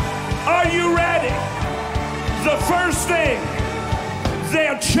 Are you ready? The first thing,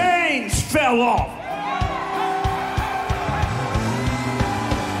 their chains fell off.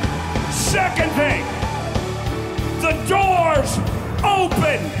 Second thing, the doors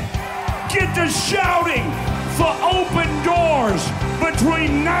open. Get to shouting for open doors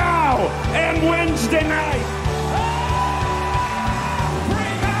between now and Wednesday night.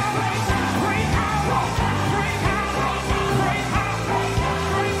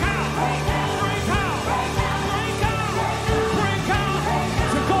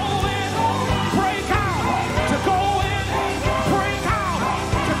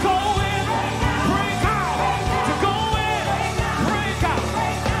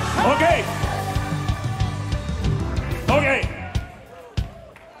 Okay.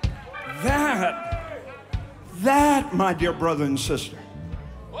 That, my dear brother and sister,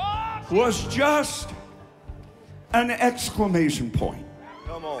 was just an exclamation point.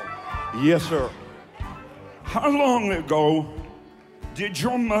 Come on. Yes, sir. How long ago did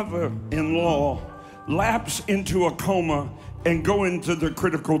your mother-in-law lapse into a coma and go into the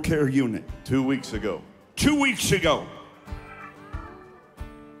critical care unit? 2 weeks ago. 2 weeks ago.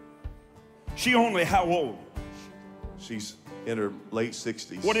 She only how old? She's in her late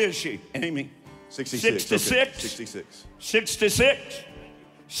 60s. What is she, Amy? 66. 66? Okay. 66. 66.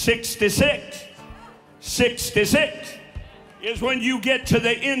 66. 66 is when you get to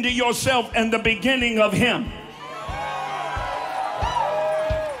the end of yourself and the beginning of him.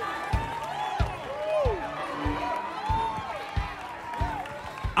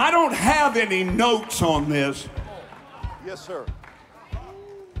 I don't have any notes on this, Yes, sir.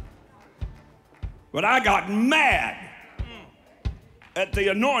 but I got mad at the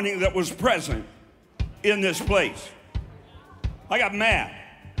anointing that was present in this place. I got mad.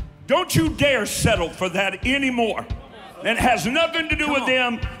 Don't you dare settle for that anymore. It has nothing to do with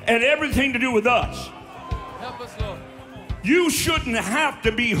them and everything to do with us. Help us, Lord. You shouldn't have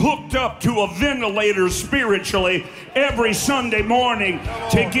to be hooked up to a ventilator spiritually every Sunday morning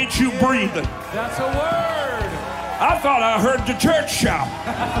to get you breathing. That's a word. I thought I heard the church shout.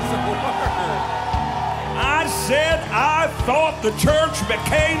 That's a word. I said I thought the church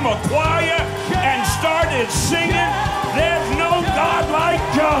became a choir and started singing, "There's no God like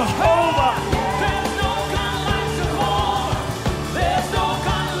Jehovah." There's no God like Jehovah. There's no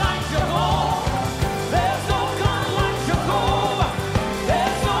God like Jehovah. There's no God like Jehovah.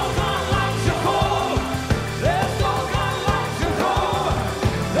 There's no God like Jehovah. There's no God like Jehovah.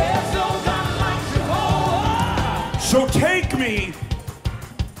 There's no God like Jehovah. So take me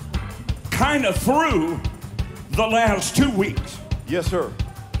kind of through the last 2 weeks. Yes, sir.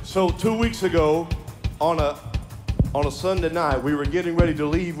 So 2 weeks ago, on a Sunday night, we were getting ready to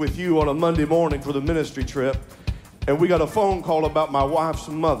leave with you on a Monday morning for the ministry trip, and we got a phone call about my wife's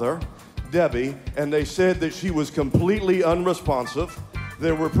mother, Debbie, and they said that she was completely unresponsive.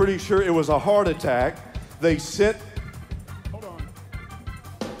 They were pretty sure it was a heart attack. They sent...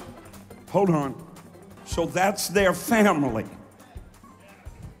 Hold on. So that's their family,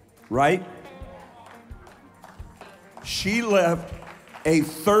 right? She left a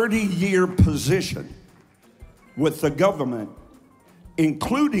 30-year position with the government,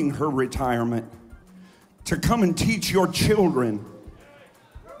 including her retirement, to come and teach your children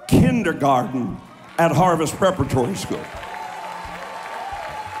kindergarten at Harvest Preparatory School.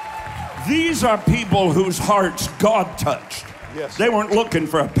 These are people whose hearts God touched. Yes. They weren't looking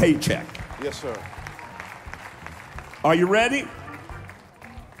for a paycheck. Yes, sir. Are you ready?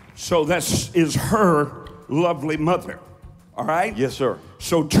 So this is her lovely mother, all right? Yes, sir.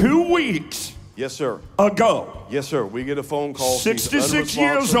 So 2 weeks Yes, sir. ago, Yes, sir. We get a phone call. 66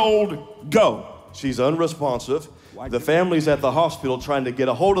 years old, go. She's unresponsive. The family's at the hospital trying to get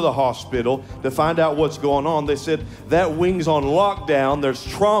a hold of the hospital to find out what's going on. They said, that wing's on lockdown. There's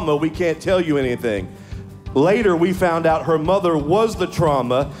trauma. We can't tell you anything. Later, we found out her mother was the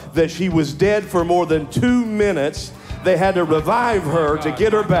trauma, that she was dead for more than 2 minutes. They had to revive her to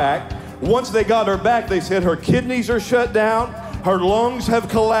get her back. Once they got her back, they said her kidneys are shut down. Her lungs have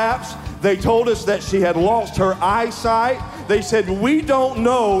collapsed. They told us that she had lost her eyesight. They said, we don't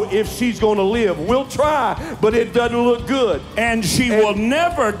know if she's going to live. We'll try, but it doesn't look good. And she will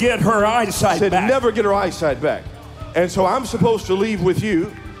never get her eyesight back. Never get her eyesight back. And so I'm supposed to leave with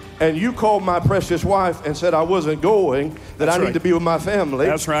you. And you called my precious wife and said I wasn't going, that I need to be with my family.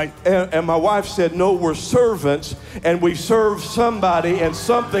 That's right. And my wife said, no, we're servants, and we serve somebody and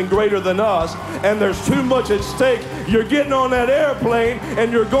something greater than us, and there's too much at stake. You're getting on that airplane,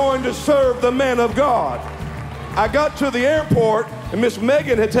 and you're going to serve the man of God. I got to the airport, and Miss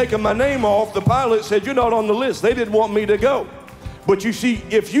Megan had taken my name off. The pilot said, you're not on the list. They didn't want me to go. But you see,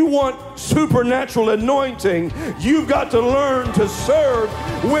 if you want supernatural anointing, you've got to learn to serve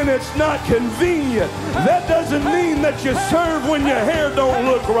when it's not convenient. That doesn't mean that you serve when your hair don't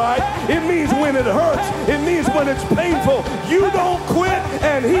look right. It means when it hurts. It means when it's painful. You don't quit,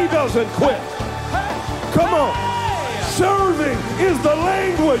 and he doesn't quit. Come on. Serving is the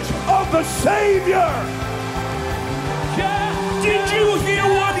language of the Savior. Did you hear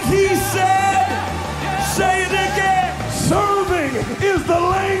what he said? Say it again. Serving is the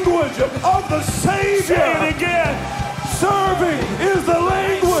language of the Savior. Say it again. Serving is the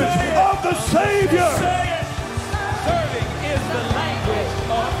language of the Savior. Serving is the language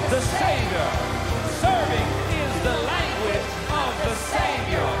of the Savior. Serving is the language of the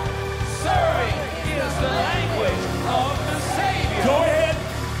Savior. Serving is the language of the Savior. Go ahead.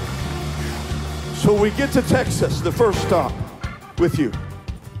 So we get to Texas, the first stop with you.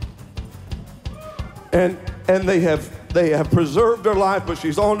 And they have preserved her life, but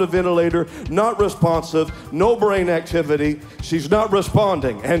she's on the ventilator, not responsive, no brain activity. She's not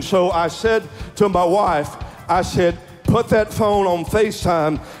responding. And so I said to my wife, I said, put that phone on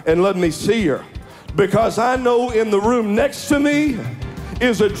FaceTime and let me see her. Because I know in the room next to me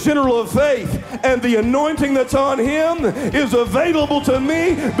is a general of faith, and the anointing that's on him is available to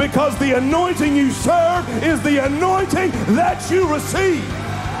me, because the anointing you serve is the anointing that you receive.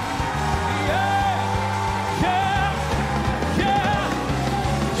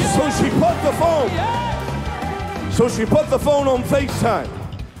 So she put the phone on FaceTime.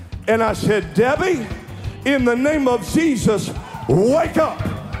 And I said, Debbie, in the name of Jesus, wake up.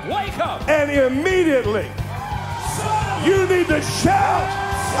 Wake up. And immediately, you need to shout.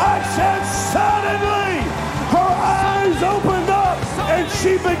 I said, suddenly, her eyes opened up and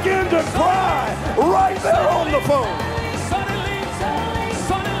she began to cry right there on the phone.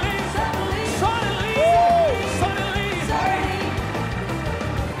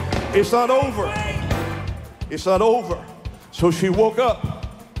 It's not over. It's not over. So she woke up.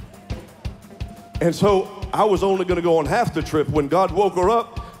 And so I was only going to go on half the trip. When God woke her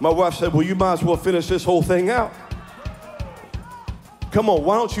up, my wife said, well, you might as well finish this whole thing out. Come on,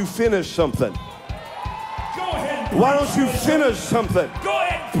 why don't you finish something? Go ahead. Why don't you finish something? Go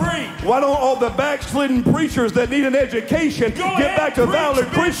ahead, preach. Why don't all the backslidden preachers that need an education get back to Valor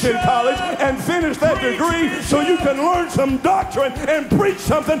Christian College and finish that degree so you can learn some doctrine and preach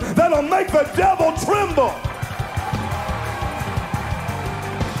something that'll make the devil tremble?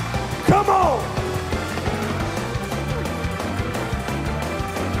 Come on.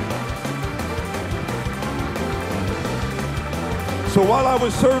 So while I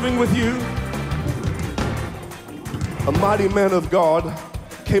was serving with you, a mighty man of God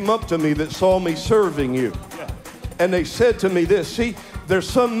came up to me that saw me serving you. And they said to me this, see, there's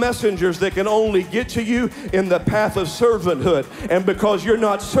some messengers that can only get to you in the path of servanthood. And because you're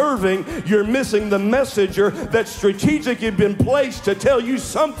not serving, you're missing the messenger that's strategically been placed to tell you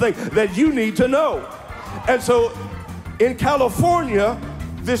something that you need to know. And so in California,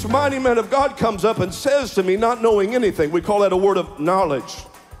 this mighty man of God comes up and says to me, not knowing anything, we call that a word of knowledge.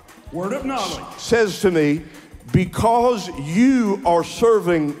 Word of knowledge. Says to me, because you are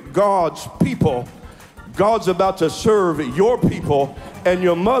serving God's people, God's about to serve your people, and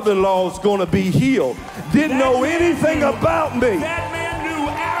your mother-in-law is going to be healed. Didn't know anything about me. That man knew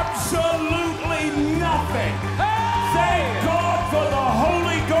absolutely nothing. Thank God for the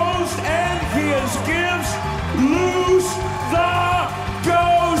Holy Ghost and his gifts. Loose the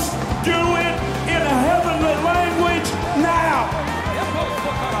ghost. Do it in a heavenly language now.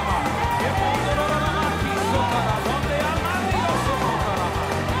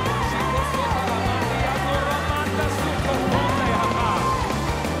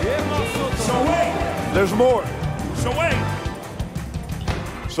 So wait. There's more. So wait.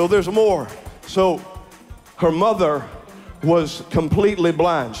 So there's more. So her mother was completely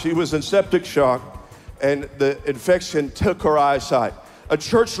blind. She was in septic shock, and the infection took her eyesight. A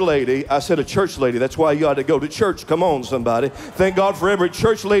church lady, I said a church lady, that's why you ought to go to church. Come on, somebody. Thank God for every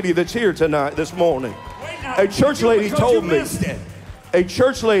church lady that's here tonight, this morning. A church lady told me. A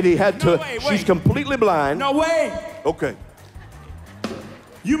church lady had to, she's completely blind. No, wait. Okay.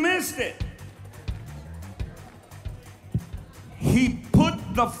 You missed it. He put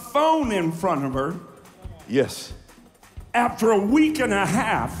the phone in front of her Yes. after a week and a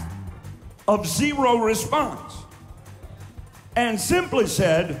half of zero response and simply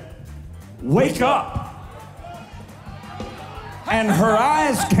said, wake up. And her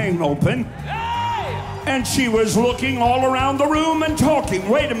eyes came open and she was looking all around the room and talking.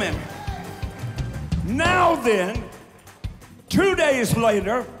 Wait a minute. Now then, 2 days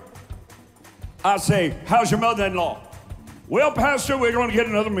later, I say, how's your mother-in-law? Well, Pastor, we're going to get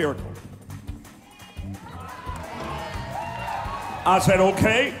another miracle. I said,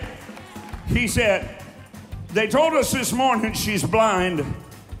 okay. He said, they told us this morning she's blind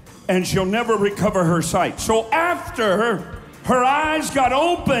and she'll never recover her sight. So after her eyes got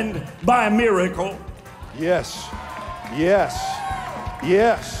opened by a miracle, Yes. Yes.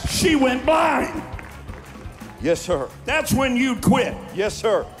 Yes. she went blind. Yes, sir. That's when you quit. Yes,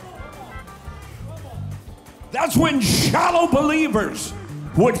 sir. That's when shallow believers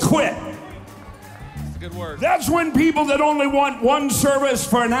would quit. Good word. That's when people that only want one service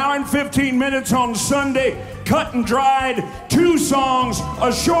for an hour and 15 minutes on Sunday, cut and dried, 2 songs,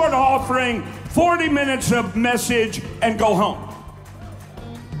 a short offering, 40 minutes of message, and go home.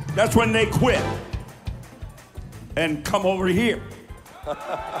 That's when they quit and come over here.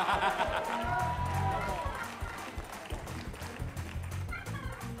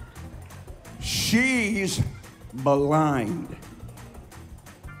 She's blind.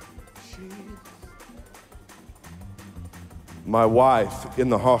 My wife in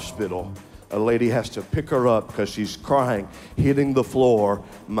the hospital, a lady has to pick her up because she's crying, hitting the floor.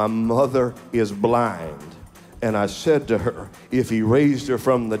 My mother is blind. And I said to her, if he raised her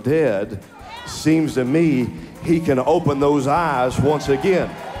from the dead, seems to me he can open those eyes once again.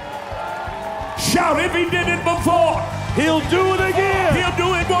 Shout, if he did it before, He'll do it again. he'll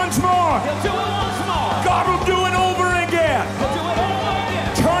do it once more. He'll do it once more. God will do it over again. He'll do it over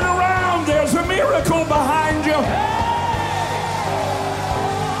again. Turn around, there's a miracle behind you.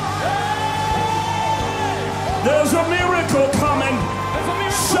 There's a miracle coming. There's a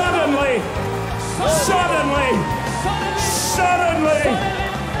miracle. Suddenly, suddenly.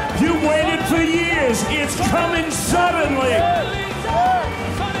 You waited for years. It's coming suddenly.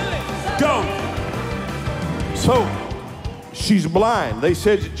 Go. So she's blind. They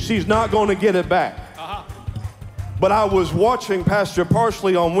said she's not going to get it back. But I was watching Pastor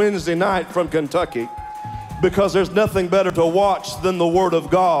Parsley on Wednesday night from Kentucky because there's nothing better to watch than the Word of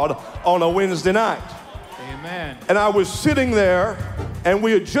God on a Wednesday night. Amen. And I was sitting there, and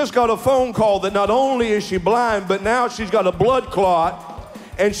we had just got a phone call that not only is she blind, but now she's got a blood clot,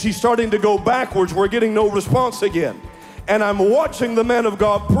 and she's starting to go backwards. We're getting no response again. And I'm watching the man of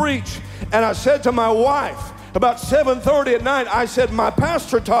God preach, and I said to my wife, about 7:30 at night, I said, my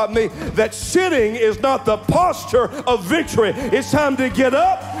pastor taught me that sitting is not the posture of victory. It's time to get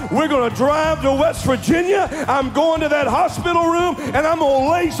up. We're going to drive to West Virginia. I'm going to that hospital room, and I'm going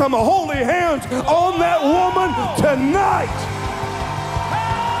to lay some holy hands on that woman tonight.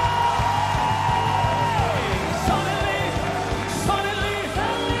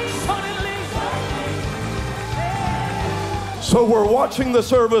 So we're watching the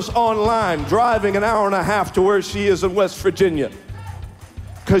service online, driving an hour and a half to where she is in West Virginia.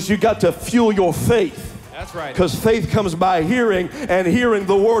 Because you got to fuel your faith. That's right. Because faith comes by hearing, and hearing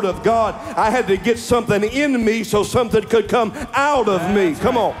the word of God. I had to get something in me so something could come out of me.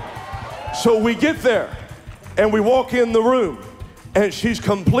 Come on. So we get there, and we walk in the room, and she's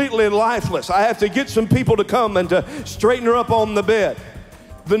completely lifeless. I have to get some people to come and to straighten her up on the bed.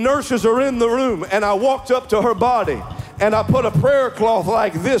 The nurses are in the room, and I walked up to her body, and I put a prayer cloth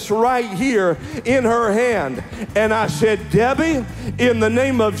like this right here in her hand. And I said, Debbie, in the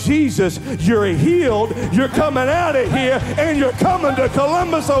name of Jesus, you're healed. You're coming out of here, and you're coming to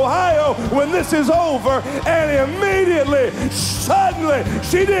Columbus, Ohio when this is over. And immediately, suddenly,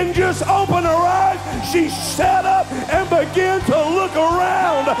 she didn't just open her eyes. She sat up and began to look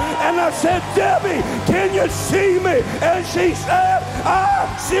around. And I said, Debbie, can you see me? And she said,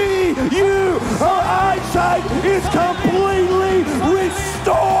 I see you. Her eyesight is completely restored.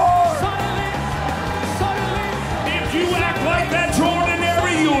 If you act like that's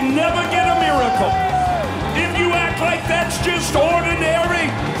ordinary, you'll never get a miracle. If you act like that's just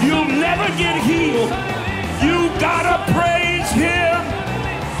ordinary, you'll never get healed. You gotta praise Him.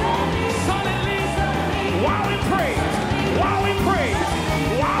 While we praise, while we praise,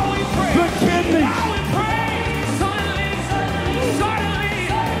 while we praise, The kidneys. while we praise, suddenly,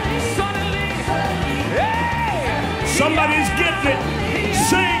 hey! Somebody's getting it.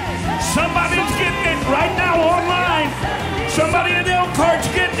 Sing. Somebody's getting it right now online. Somebody in Elkhart's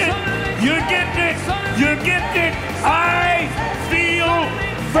getting it. You're getting it. You're getting it. I feel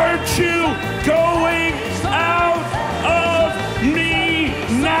virtue going out of me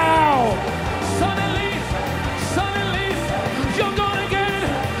now. Suddenly, you're gonna get it.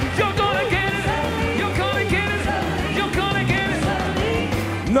 You're gonna get it. You're gonna get it. You're gonna get it.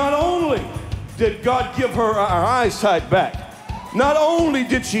 Not only did God give her her eyesight back, not only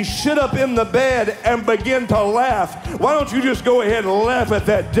did she sit up in the bed and begin to laugh. Why don't you just go ahead and laugh at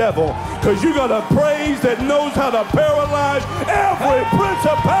that devil? Because you got a praise that knows how to paralyze every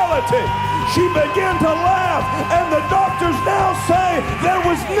principality. She began to laugh, and the doctors now say there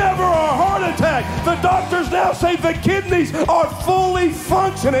was never a heart attack. The doctors now say the kidneys are fully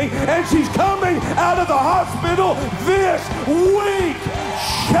functioning, and she's coming out of the hospital this week.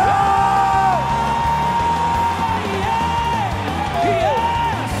 Shout!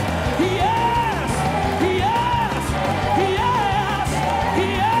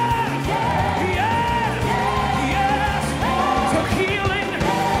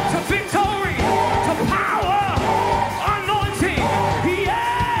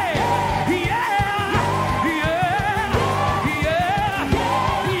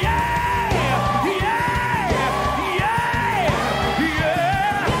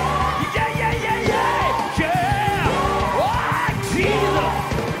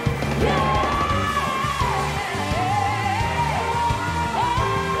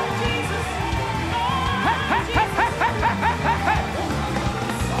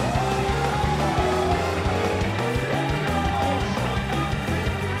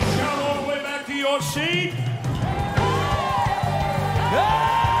 Seat.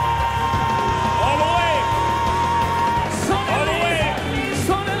 All the way. All the way.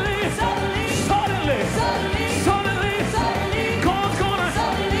 Suddenly,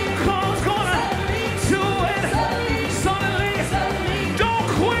 God's gonna do it. Suddenly, don't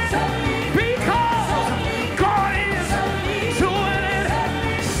quit because God is doing it.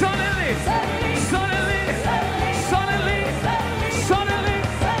 Suddenly,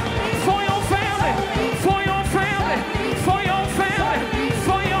 for your family.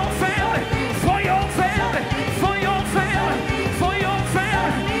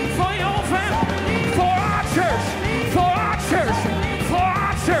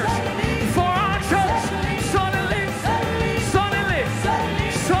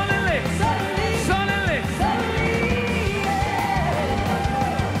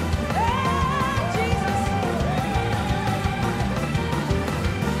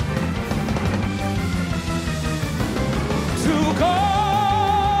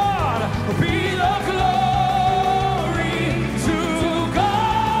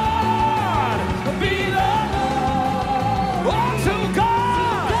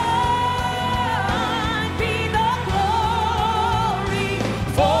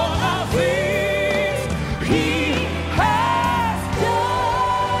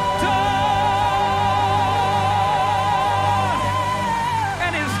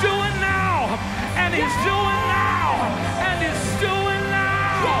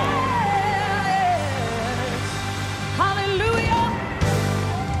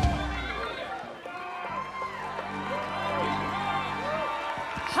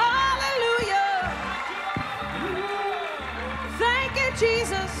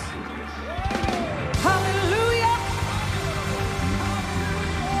 Jesus. Hallelujah.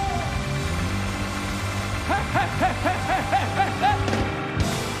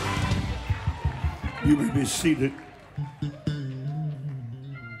 You may be seated.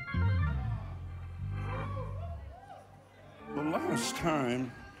 The last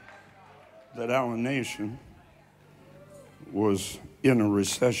time that our nation was in a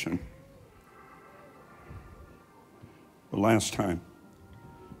recession, the last time,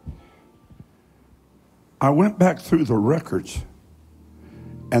 I went back through the records,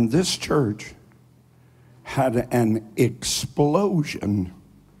 and this church had an explosion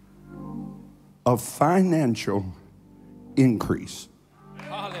of financial increase.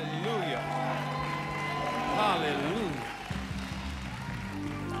 Hallelujah. Hallelujah.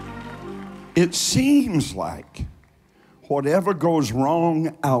 It seems like whatever goes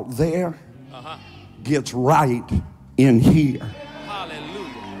wrong out there gets right in here. Hallelujah.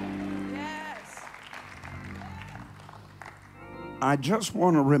 Yes. I just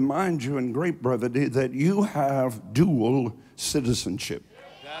want to remind you in great brevity that you have dual citizenship.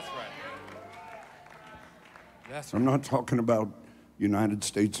 That's right. That's I'm not talking about United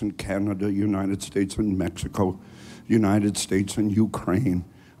States and Canada, United States and Mexico, United States and Ukraine.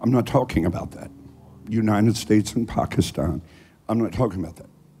 I'm not talking about that. United States and Pakistan. I'm not talking about that.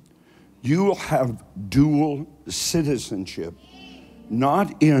 You have dual citizenship,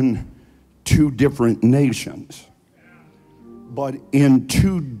 not in two different nations, but in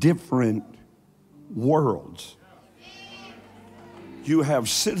two different worlds. You have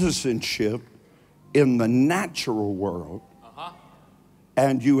citizenship in the natural world,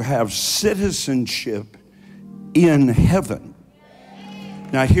 and you have citizenship in heaven.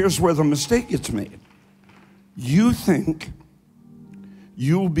 Now, here's where the mistake gets made. You think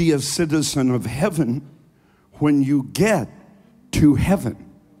you'll be a citizen of heaven when you get to heaven.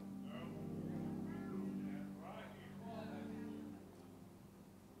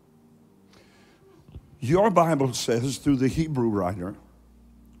 Your Bible says through the Hebrew writer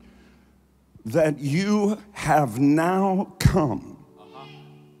that you have now come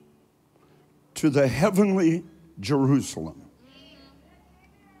to the heavenly Jerusalem.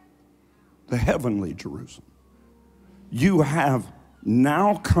 The heavenly Jerusalem. You have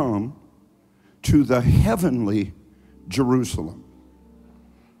now come to the heavenly Jerusalem.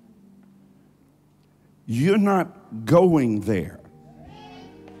 You're not going there.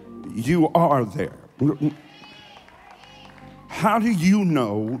 You are there. How do you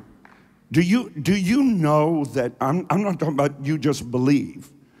know? Do you know that I'm not talking about you just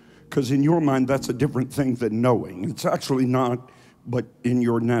believe, because in your mind that's a different thing than knowing. It's actually not, but in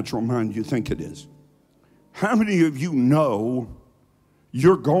your natural mind you think it is. How many of you know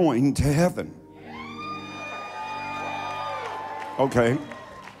you're going to heaven? Okay.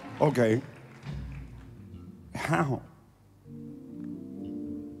 Okay. How?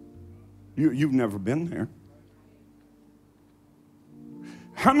 You've never been there.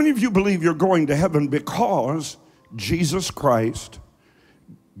 How many of you believe you're going to heaven because Jesus Christ,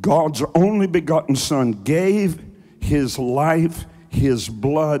 God's only begotten Son, gave his life, his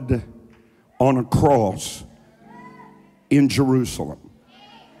blood on a cross in Jerusalem?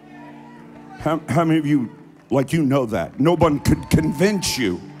 How many of you, like, you know that? No one could convince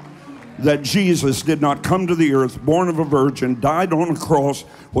you that Jesus did not come to the earth, born of a virgin, died on a cross,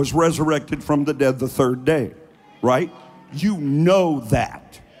 was resurrected from the dead the third day, right? You know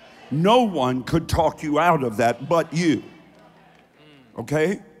that. No one could talk you out of that but you.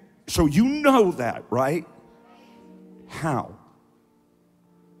 Okay? So you know that, right? How?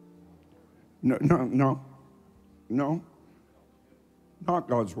 No. Not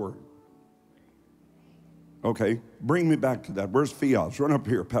God's word. Okay, bring me back to that. Where's Fios? Run up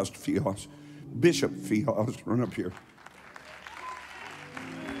here, Pastor Fios. Bishop Fios, run up here.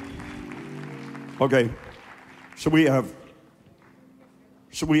 Okay, so we have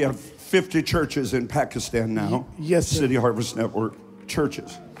 50 churches in Pakistan now. Yes, sir. City Harvest Network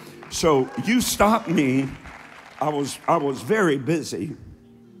churches. So you stopped me. I was very busy,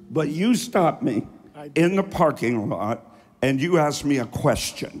 but you stopped me in the parking lot and you asked me a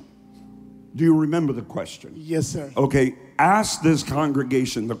question. Do you remember the question? Yes, sir. Okay, ask this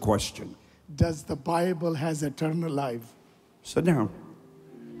congregation the question. Does the Bible has eternal life? Sit down.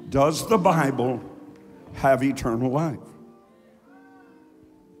 Does the Bible have eternal life?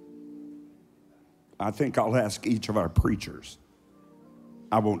 I think I'll ask each of our preachers.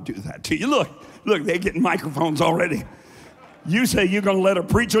 I won't do that to you. Look, they're getting microphones already. You say you're going to let a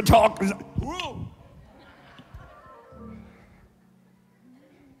preacher talk? Whoa.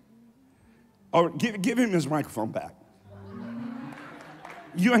 Oh, give him his microphone back.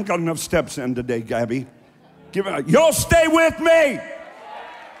 You ain't got enough steps in today, Gabby. Give it. Y'all stay with me.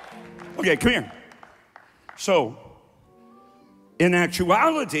 Okay, come here. So, in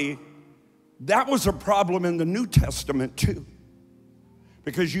actuality, that was a problem in the New Testament too.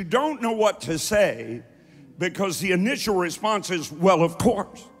 Because you don't know what to say because the initial response is, well, of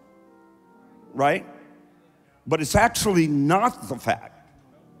course. Right? But it's actually not the fact.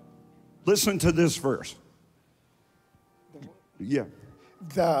 Listen to this verse. Yeah.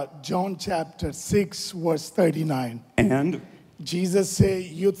 The John chapter 6, verse 39. And Jesus said,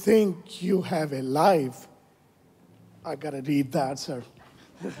 you think you have a life. I got to read that, sir.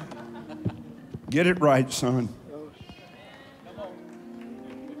 get it right, son.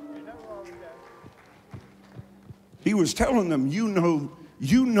 He was telling them, you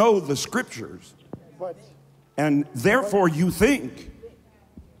know the scriptures. And therefore you think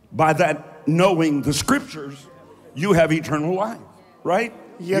by that knowing the scriptures, you have eternal life, right?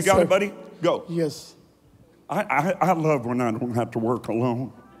 Yes, you got sir. it, buddy? Go. Yes. I love when I don't have to work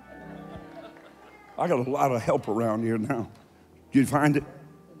alone. I got a lot of help around here now. Did you find it?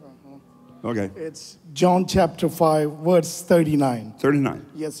 Okay. It's John chapter 5, verse 39. 39.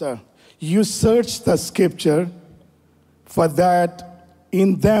 Yes, sir. You search the scripture for that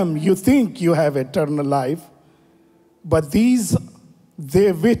in them you think you have eternal life, but these,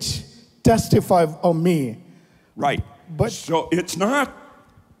 they which testify of me. Right. But so it's not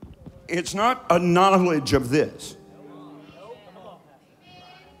a knowledge of this.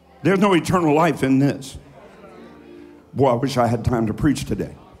 There's no eternal life in this. Boy, I wish I had time to preach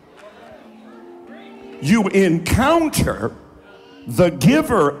today. You encounter the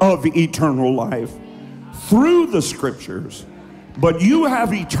giver of eternal life through the scriptures, but you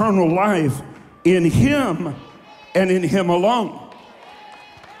have eternal life in him and in him alone.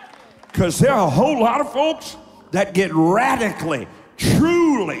 Because there are a whole lot of folks that get radically,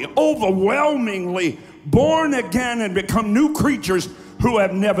 truly, overwhelmingly born again and become new creatures who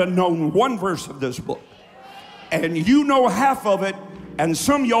have never known one verse of this book. And you know half of it, and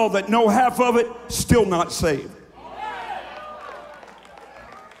some of y'all that know half of it still not saved.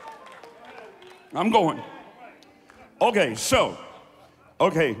 I'm going. Okay, so,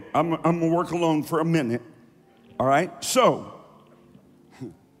 I'm gonna work alone for a minute. All right, so,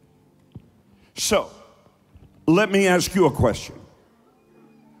 let me ask you a question.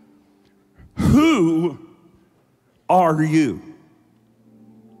 Who are you?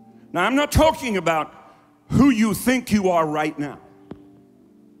 Now, I'm not talking about who you think you are right now.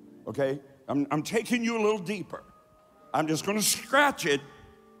 Okay? I'm taking you a little deeper. I'm just going to scratch it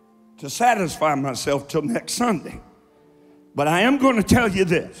to satisfy myself till next Sunday. But I am going to tell you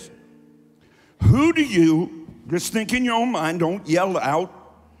this. Who do you, just think in your own mind, don't yell out.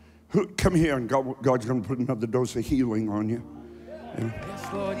 Come here, and God's going to put another dose of healing on you.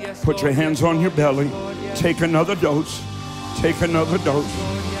 Yes, Lord, yes, Put your hands on your belly. Take another dose. Take another dose.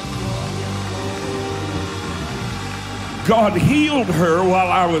 God healed her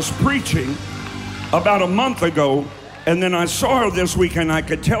while I was preaching about a month ago, and then I saw her this week and I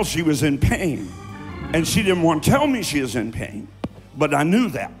could tell she was in pain. And she didn't want to tell me she was in pain, but I knew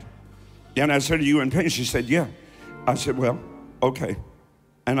that. And I said, are you in pain? She said, yeah. I said, well, okay.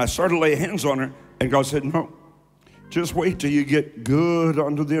 And I started to lay hands on her, and God said, no, just wait till you get good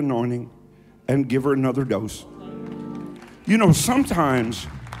under the anointing and give her another dose. You know, sometimes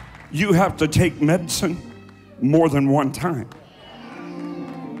you have to take medicine more than one time.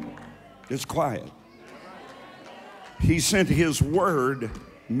 It's quiet. He sent his word,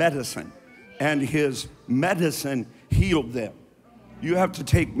 medicine, and his medicine healed them. You have to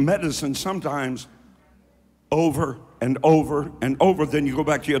take medicine sometimes over and over and over. Then you go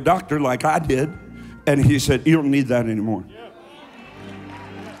back to your doctor like I did, and he said, you don't need that anymore.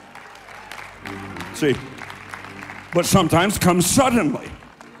 See, but sometimes comes suddenly.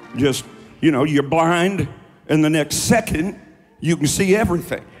 Just, you know, you're blind, and the next second, you can see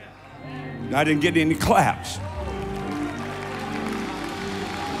everything. I didn't get any claps.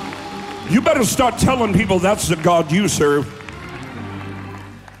 You better start telling people that's the God you serve.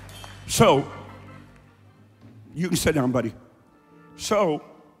 So, you can sit down, buddy. So,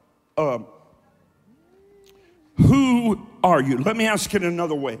 who are you? Let me ask it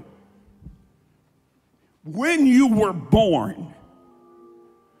another way. When you were born,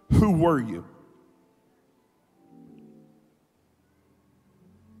 who were you?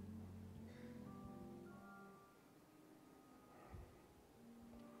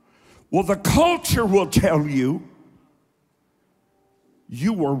 Well, the culture will tell you,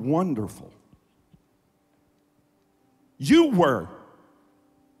 you were wonderful. You were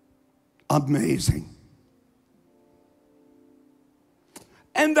amazing.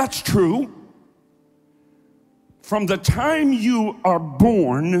 And that's true. From the time you are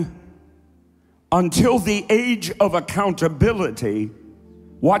born until the age of accountability,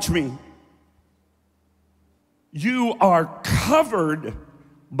 watch me, you are covered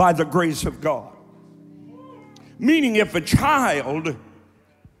by the grace of God. Meaning if a child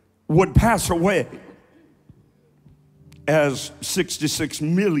would pass away, as 66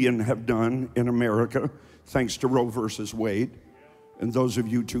 million have done in America, thanks to Roe versus Wade, and those of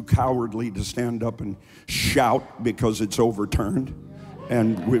you too cowardly to stand up and shout because it's overturned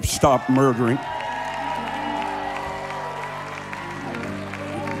and we've stopped murdering.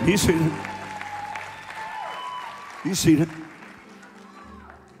 You see it? You see it?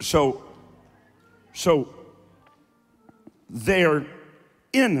 So they're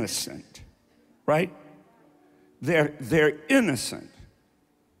innocent, right? They're innocent.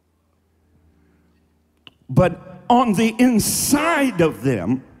 But on the inside of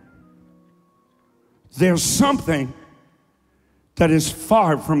them, there's something that is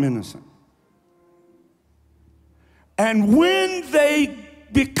far from innocent. And when they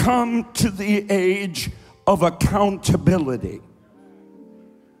become to the age of accountability,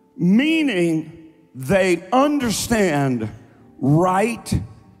 meaning they understand right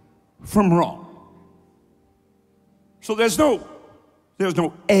from wrong. So there's no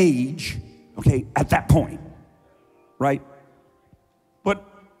age, okay, at that point, right? But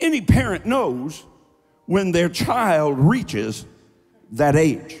any parent knows when their child reaches that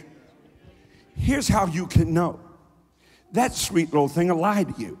age. Here's how you can know. That sweet little thing will lie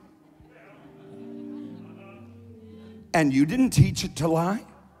to you. And you didn't teach it to lie.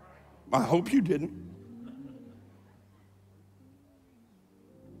 I hope you didn't.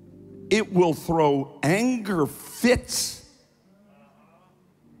 It will throw anger fits,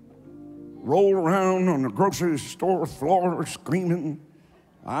 roll around on the grocery store floor screaming,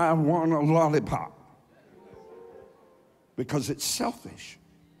 I want a lollipop. Because it's selfish.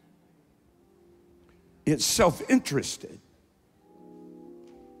 It's self-interested.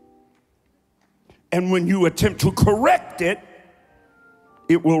 And when you attempt to correct it,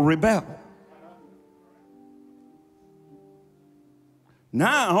 it will rebel.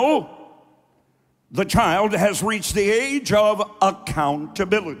 Now, the child has reached the age of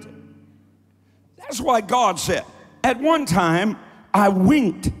accountability. That's why God said, at one time, I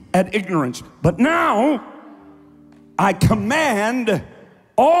winked at ignorance, but now I command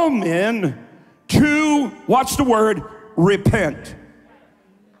all men to, watch the word, repent.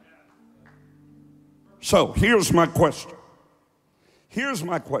 So here's my question. Here's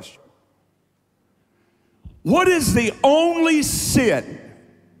my question. What is the only sin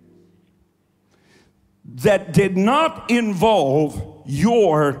that did not involve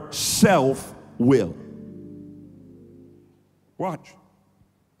your self-will? Watch.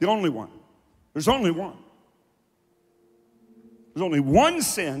 The only one. There's only one. There's only one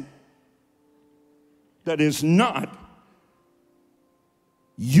sin that is not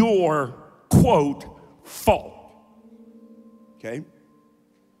your, quote, fault. Okay?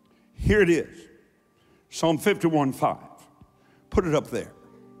 Here it is. Psalm 51:5. Put it up there.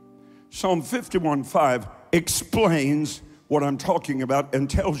 Psalm 51:5 explains what I'm talking about and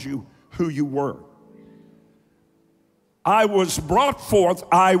tells you who you were. I was brought forth,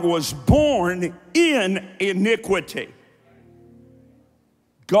 I was born in iniquity.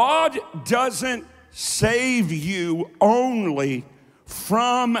 God doesn't save you only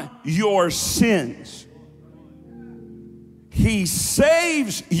from your sins. He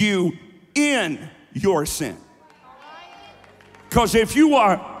saves you in your sin. Because if you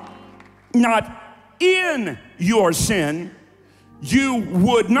are not in your sin, you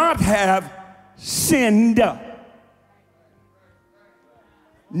would not have sinned.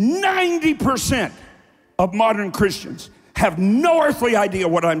 90% of modern Christians have no earthly idea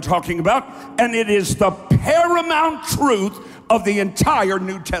what I'm talking about, and it is the paramount truth of the entire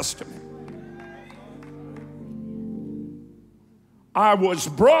New Testament. I was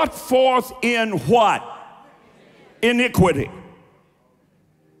brought forth in what? Iniquity.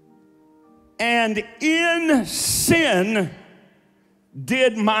 And in sin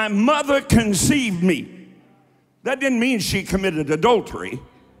did my mother conceive me. That didn't mean she committed adultery.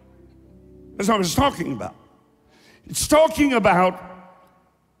 That's not what it's talking about. It's talking about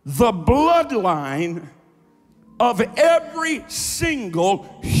the bloodline of every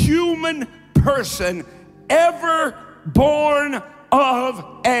single human person ever born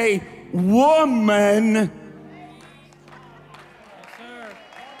of a woman. Yes, sir.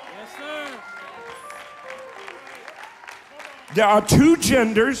 Yes, sir. There are two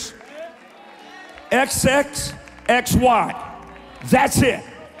genders, XX, XY. That's it.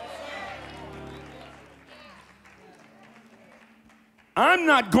 I'm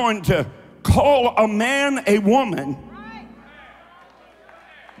not going to call a man a woman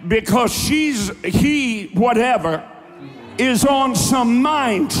because he, whatever, is on some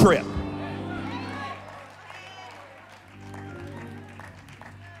mind trip.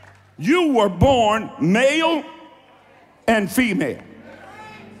 You were born male and female.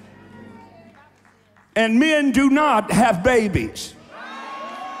 And men do not have babies.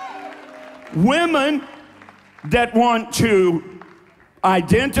 Women that want to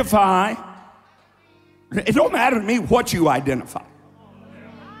identify, it don't matter to me what you identify,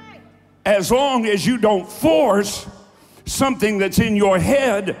 as long as you don't force something that's in your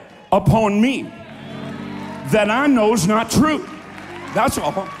head upon me that I know is not true. That's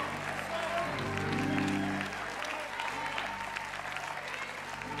all.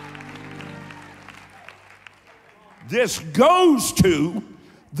 This goes to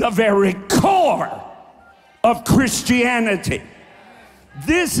the very core of Christianity.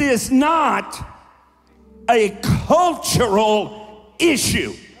 This is not a cultural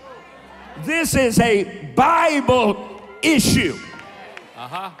issue. This is a Bible issue.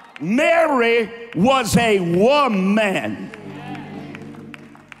 Mary was a woman.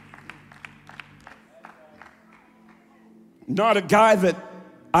 Not a guy that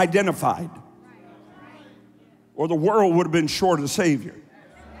identified, or the world would have been short a Savior.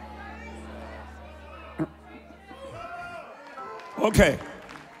 Okay,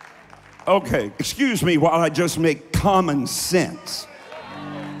 excuse me while I just make common sense.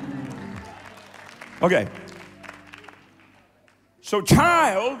 Okay, so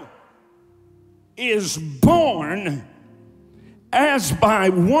child is born as by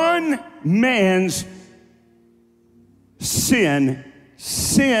one man's sin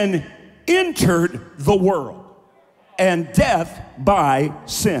entered the world, and death by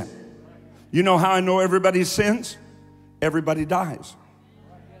sin. You know how I know everybody sins? Everybody dies.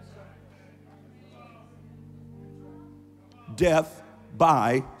 Death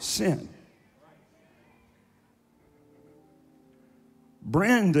by sin.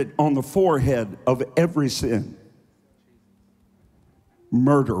 Branded on the forehead of every sin.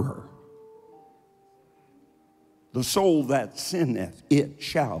 Murderer. The soul that sinneth, it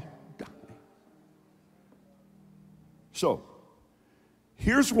shall die. So,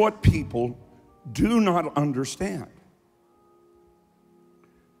 here's what people do not understand.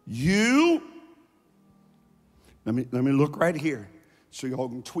 Let me look right here so y'all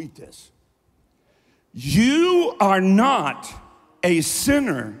can tweet this. You are not a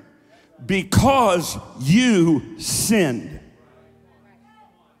sinner because you sinned.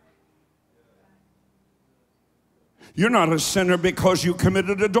 You're not a sinner because you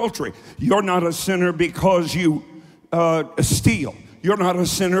committed adultery. You're not a sinner because you steal. You're not a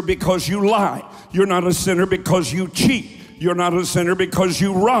sinner because you lie. You're not a sinner because you cheat. You're not a sinner because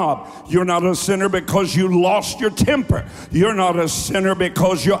you rob. You're not a sinner because you lost your temper. You're not a sinner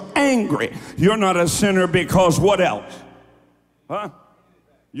because you're angry. You're not a sinner because what else? Huh?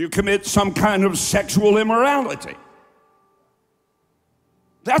 You commit some kind of sexual immorality.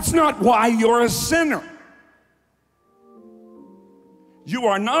 That's not why you're a sinner. You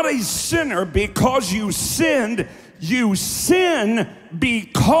are not a sinner because you sinned. You sin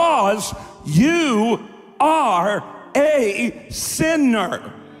because you are a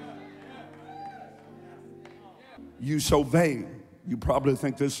sinner. You so vain. You probably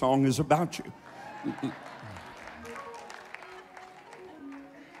think this song is about you.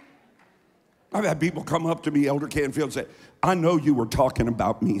 I've had people come up to me, Elder Canfield, and say, I know you were talking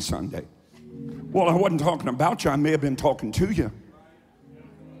about me Sunday. Well, I wasn't talking about you. I may have been talking to you.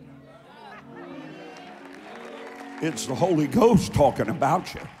 It's the Holy Ghost talking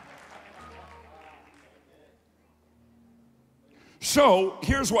about you. So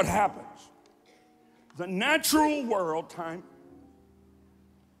here's what happens. The natural world, time,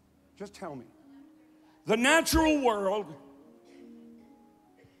 just tell me. The natural world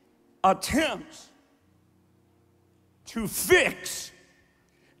attempts to fix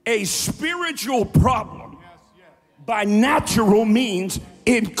a spiritual problem by natural means,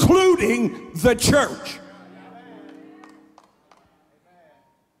 including the church.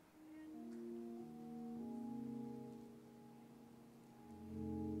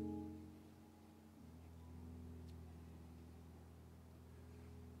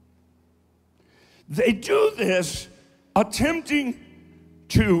 They do this attempting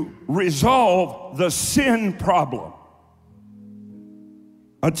to resolve the sin problem.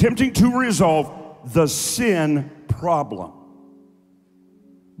 Attempting to resolve the sin problem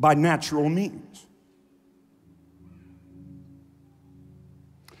by natural means.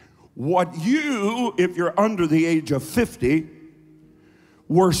 What you, if you're under the age of 50,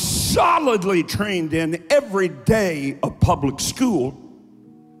 we're solidly trained in every day of public school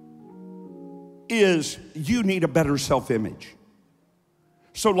is you need a better self-image.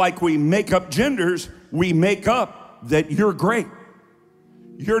 So like we make up genders, we make up that you're great.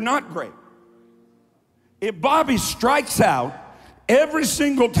 You're not great. If Bobby strikes out every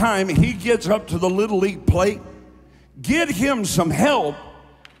single time he gets up to the Little League plate, get him some help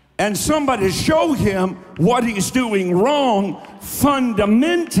and somebody show him what he's doing wrong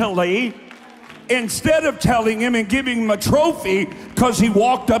fundamentally, instead of telling him and giving him a trophy because he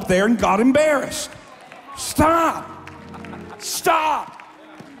walked up there and got embarrassed. Stop. Stop.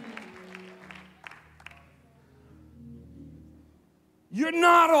 You're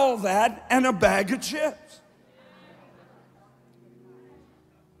not all that and a bag of chips.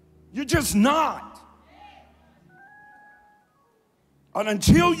 You're just not. And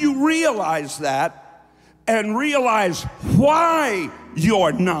until you realize that and realize why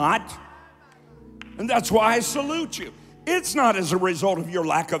you're not, and that's why I salute you. It's not as a result of your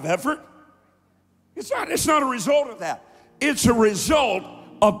lack of effort. It's not a result of that. It's a result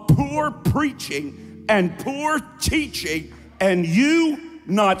of poor preaching and poor teaching and you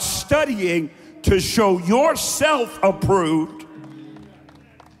not studying to show yourself approved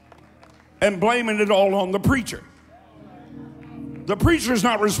and blaming it all on the preacher. The preacher's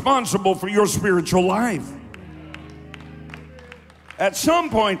not responsible for your spiritual life. At some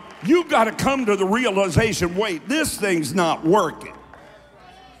point, you've got to come to the realization, wait, this thing's not working.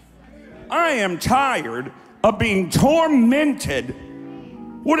 I am tired of being tormented.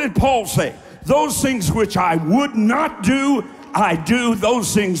 What did Paul say? Those things which I would not do, I do.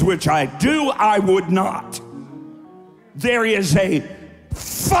 Those things which I do, I would not. There is a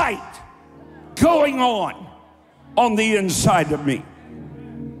fight going on the inside of me.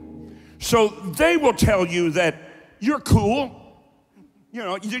 So they will tell you that you're cool. You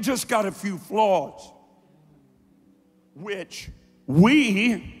know, you just got a few flaws, which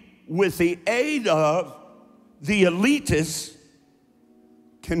we, with the aid of the elitists,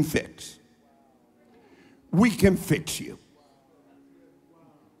 can fix. We can fix you.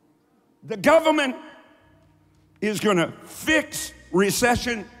 The government is going to fix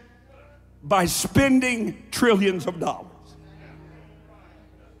recession by spending trillions of dollars.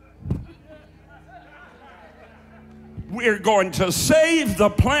 We're going to save the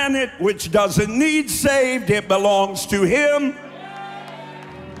planet, which doesn't need saved. It belongs to Him.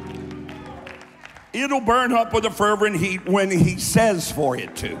 It'll burn up with a fervent heat when He says for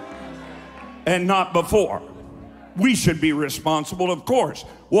it to, and not before. We should be responsible, of course.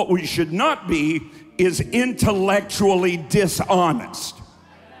 What we should not be is intellectually dishonest.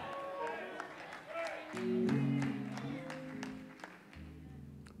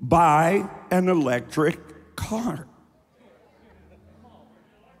 Buy an electric car.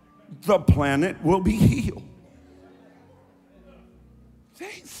 The planet will be healed. They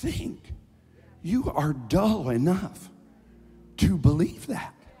think you are dull enough to believe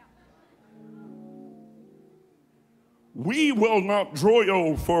that. We will not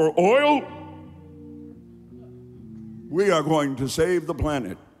drill for oil. We are going to save the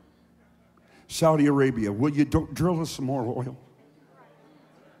planet. Saudi Arabia, will you drill us some more oil?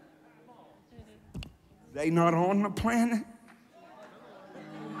 They not on the planet.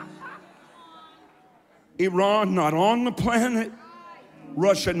 Iran not on the planet.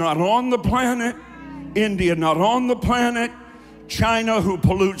 Russia not on the planet. India not on the planet. China, who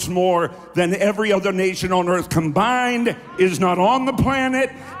pollutes more than every other nation on earth combined, is not on the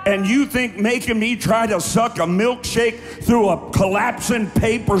planet. And you think making me try to suck a milkshake through a collapsing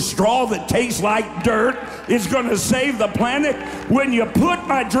paper straw that tastes like dirt is going to save the planet when you put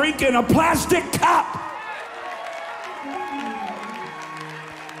my drink in a plastic cup?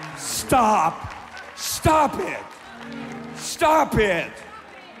 Stop. Stop it. Stop it.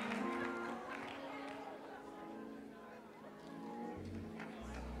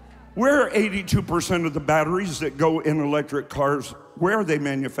 Where are 82% of the batteries that go in electric cars? Where are they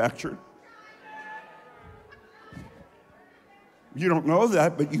manufactured? You don't know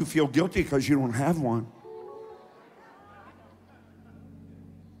that, but you feel guilty because you don't have one.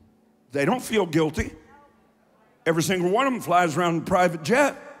 They don't feel guilty. Every single one of them flies around in a private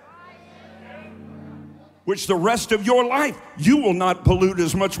jet, which the rest of your life, you will not pollute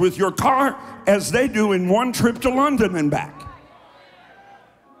as much with your car as they do in one trip to London and back.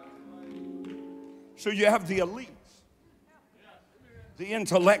 So you have the elites, the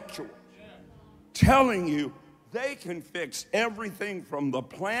intellectuals, telling you they can fix everything from the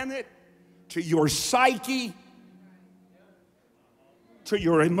planet to your psyche to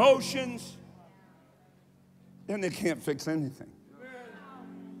your emotions, and they can't fix anything.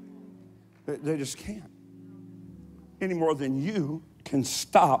 They just can't. Any more than you can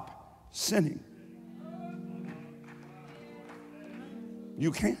stop sinning.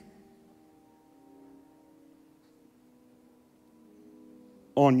 You can't.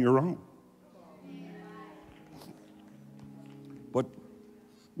 On your own. But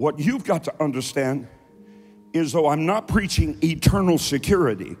what you've got to understand is, though I'm not preaching eternal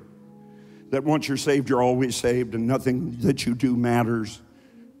security, that once you're saved, you're always saved and nothing that you do matters.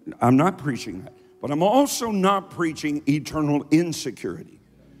 I'm not preaching that. But I'm also not preaching eternal insecurity.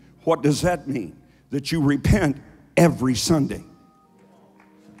 What does that mean? That you repent every Sunday.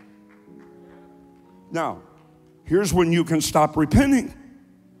 Now, here's when you can stop repenting.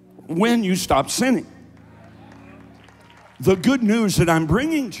 When you stop sinning. The good news that I'm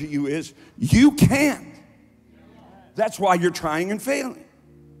bringing to you is you can't. That's why you're trying and failing.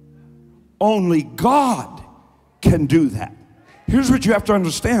 Only God can do that. Here's what you have to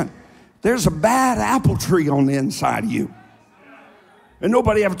understand. There's a bad apple tree on the inside of you. And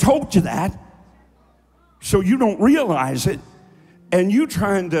nobody ever told you that. So you don't realize it. And you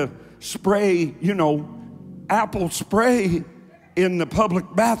trying to spray, apple spray in the public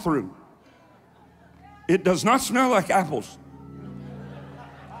bathroom. It does not smell like apples.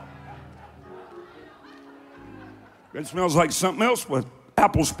 It smells like something else with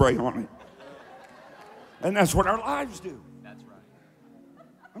apple spray on it. And that's what our lives do. That's right.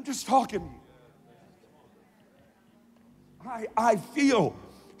 I'm just talking. I feel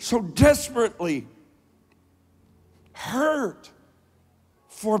so desperately hurt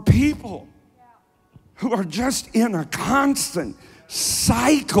for people who are just in a constant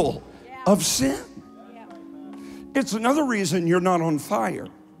cycle of sin. It's another reason you're not on fire.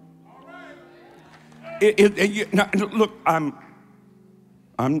 Look, I'm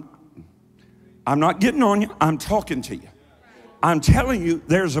not getting on you. I'm talking to you. I'm telling you,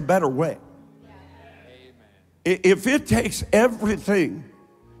 there's a better way. If it takes everything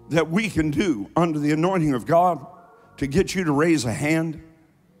that we can do under the anointing of God to get you to raise a hand,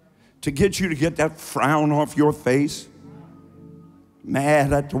 to get you to get that frown off your face,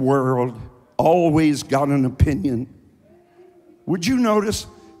 mad at the world, always got an opinion. Would you notice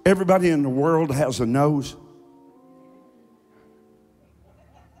everybody in the world has a nose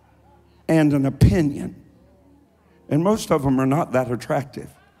and an opinion? And most of them are not that attractive.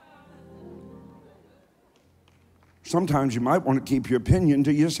 Sometimes you might want to keep your opinion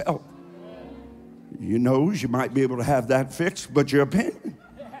to yourself. Your nose, you might be able to have that fixed, but your opinion,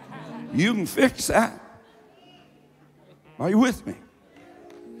 you can fix that. Are you with me?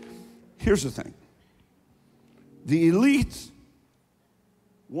 Here's the thing. The elites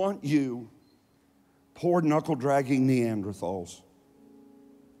want you poor knuckle-dragging Neanderthals.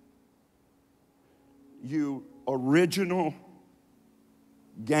 You original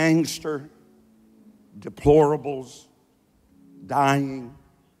gangster deplorables, dying,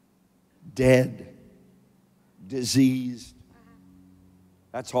 dead, diseased.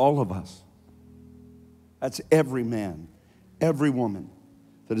 That's all of us. That's every man, every woman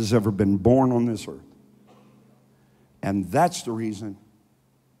that has ever been born on this earth. And that's the reason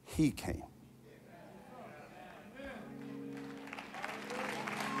he came.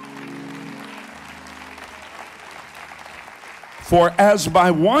 For as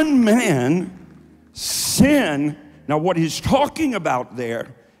by one man sin, now what he's talking about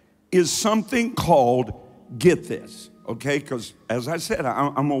there is something called, get this, okay? Because as I said,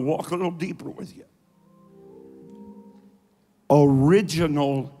 I'm going to walk a little deeper with you.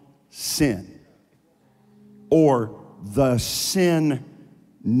 Original sin, or the sin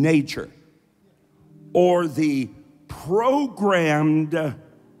nature, or the programmed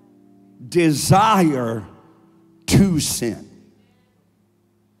desire to sin.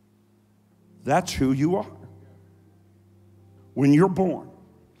 That's who you are. When you're born,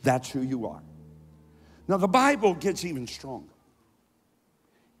 that's who you are. Now, the Bible gets even stronger.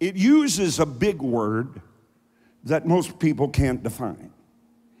 It uses a big word that most people can't define.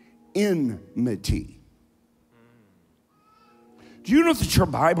 Enmity. Do you know that your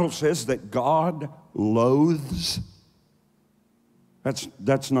Bible says that God loathes?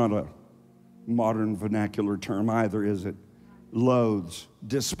 That's not a modern vernacular term either, is it? Loathes,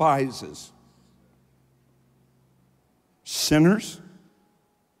 despises. Sinners,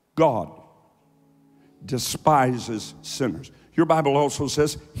 God despises sinners. Your Bible also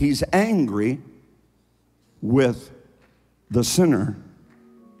says he's angry with the sinner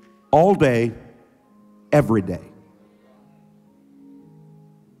all day, every day.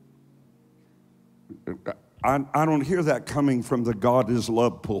 I don't hear that coming from the God is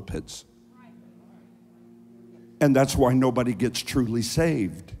love pulpits. And that's why nobody gets truly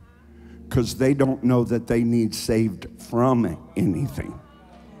saved. because they don't know that they need saved from anything.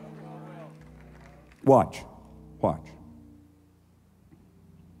 Watch.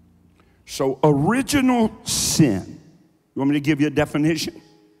 So original sin. You want me to give you a definition?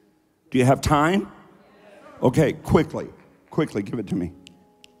 Do you have time? Okay, quickly, give it to me.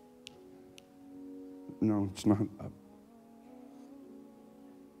 No, it's not up.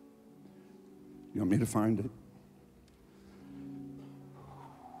 You want me to find it?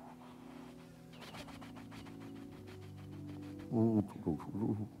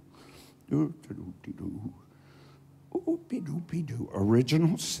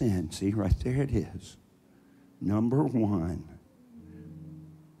 Original sin. See, right there it is. Number 1.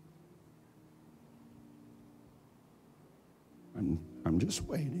 I'm just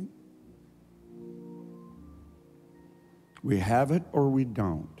waiting. We have it or we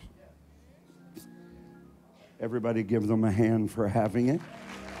don't. Everybody give them a hand for having it.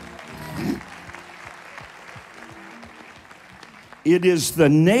 It is the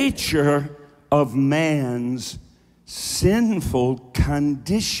nature of man's sinful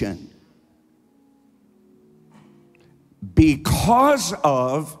condition because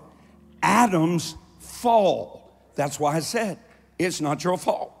of Adam's fall. That's why I said it's not your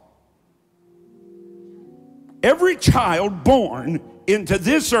fault. Every child born into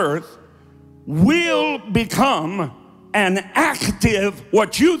this earth will become an active,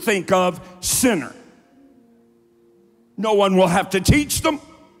 what you think of, sinner. No one will have to teach them,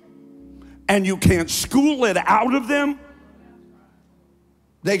 and you can't school it out of them.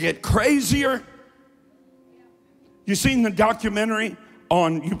 They get crazier. You seen the documentary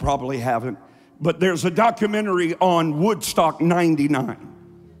on, you probably haven't, but there's a documentary on Woodstock 99,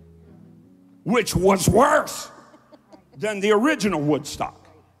 which was worse than the original Woodstock.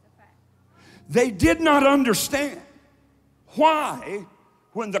 They did not understand why,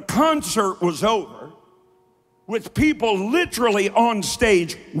 when the concert was over, with people literally on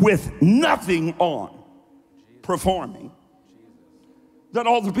stage with nothing on, performing, that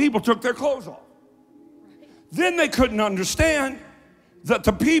all the people took their clothes off. Then they couldn't understand that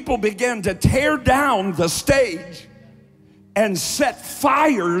the people began to tear down the stage and set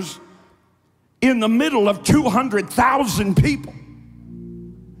fires in the middle of 200,000 people.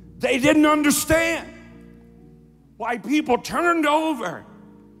 They didn't understand why people turned over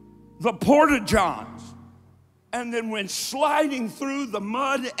the porta-johns and then went sliding through the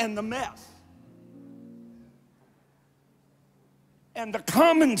mud and the mess. And the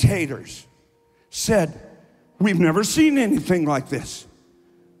commentators said, we've never seen anything like this.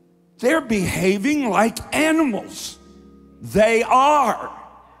 They're behaving like animals. They are.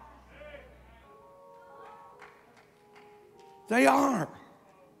 They are.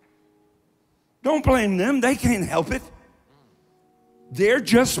 Don't blame them. They can't help it. They're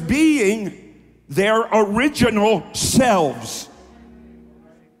just being their original selves.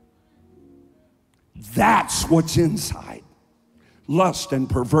 That's what's inside. Lust and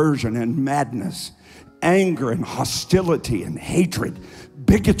perversion and madness, anger and hostility and hatred,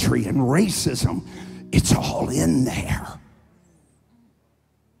 bigotry and racism. It's all in there.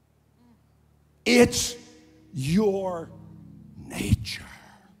 It's your nature.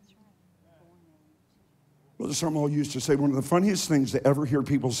 Brother Sumrall used to say, one of the funniest things to ever hear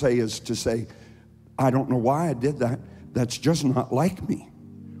people say is to say, I don't know why I did that. That's just not like me.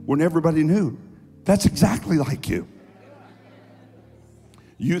 When everybody knew, that's exactly like you.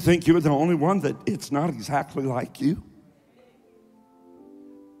 You think you're the only one that it's not exactly like you?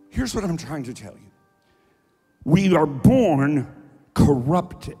 Here's what I'm trying to tell you. We are born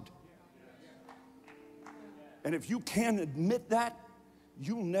corrupted. And if you can't admit that,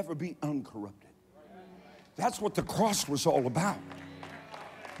 you'll never be uncorrupted. That's what the cross was all about.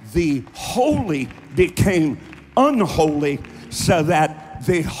 The holy became unholy so that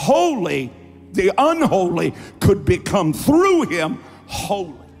the holy, the unholy could become through him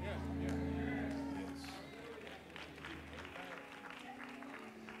holy.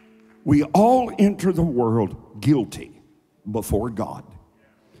 We all enter the world guilty before God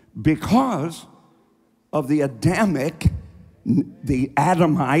because of the Adamic, the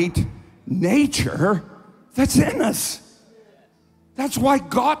Adamite nature that's in us. That's why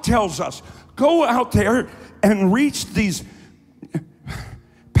God tells us, go out there and reach these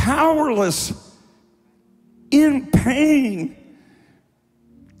powerless, in pain,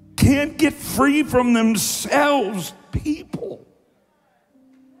 can't get free from themselves people.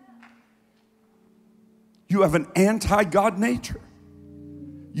 You have an anti-God nature.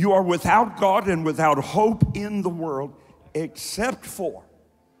 You are without God and without hope in the world except for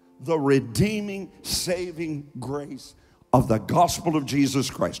the redeeming, saving grace of the gospel of Jesus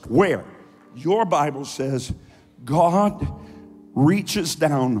Christ. Where? Your Bible says God reaches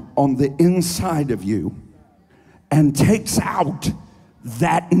down on the inside of you and takes out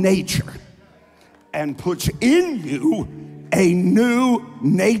that nature and puts in you a new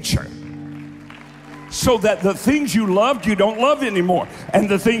nature. So that the things you loved, you don't love anymore. And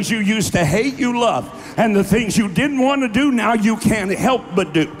the things you used to hate, you love. And the things you didn't want to do, now you can't help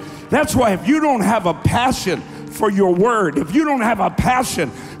but do. That's why if you don't have a passion for your word, if you don't have a passion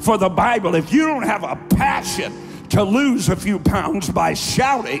for the Bible, if you don't have a passion to lose a few pounds by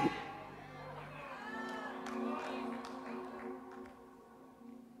shouting,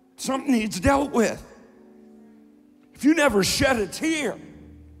 something needs dealt with. If you never shed a tear,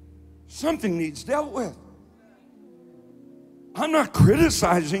 something needs dealt with. I'm not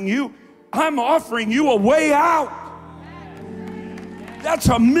criticizing you. I'm offering you a way out. That's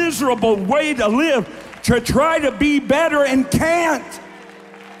a miserable way to live, to try to be better and can't.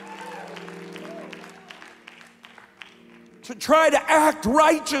 To try to act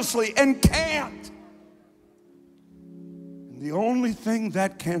righteously and can't. And the only thing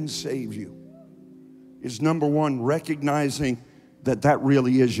that can save you is, number one, recognizing that that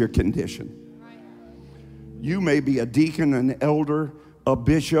really is your condition. You may be a deacon, an elder, a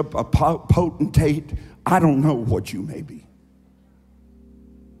bishop, a potentate. I don't know what you may be.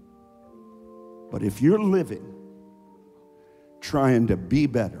 But if you're living trying to be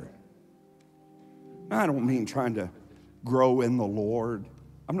better, I don't mean trying to grow in the Lord.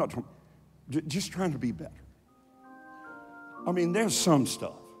 I'm not just trying to be better. I mean, there's some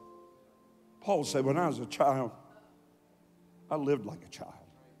stuff. Paul said, when I was a child, I lived like a child.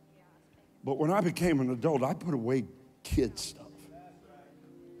 But when I became an adult, I put away kid stuff.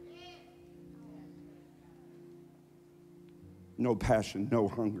 No passion, no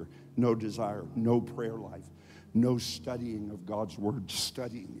hunger, no desire, no prayer life, no studying of God's word,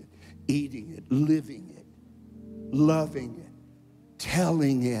 studying it, eating it, living it, loving it,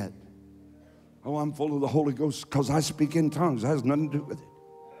 telling it. Oh, I'm full of the Holy Ghost because I speak in tongues. That has nothing to do with it.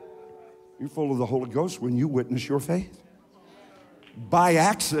 You're full of the Holy Ghost when you witness your faith. By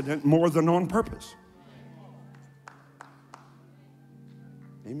accident more than on purpose.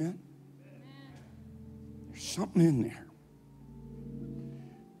 Amen? There's something in there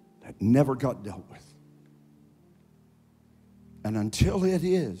that never got dealt with. And until it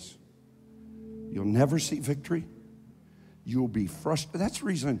is, you'll never see victory. You'll be frustrated. That's the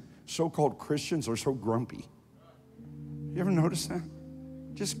reason so-called Christians are so grumpy. You ever notice that?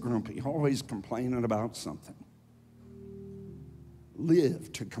 Just grumpy, always complaining about something.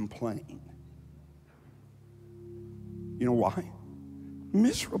 Live to complain. You know why?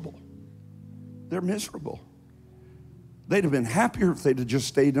 Miserable. They're miserable. They'd have been happier if they'd have just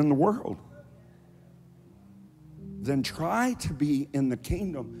stayed in the world. Then try to be in the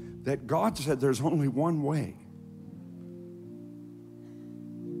kingdom that God said there's only one way.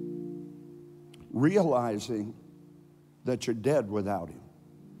 Realizing that you're dead without Him.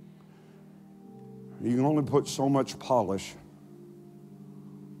 You can only put so much polish.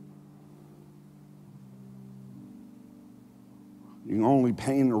 You can only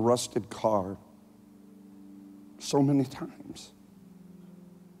paint a rusted car so many times.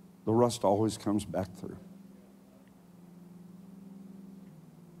 The rust always comes back through.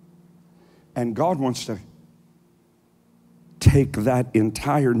 And God wants to take that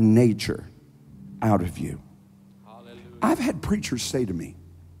entire nature out of you. Hallelujah. I've had preachers say to me,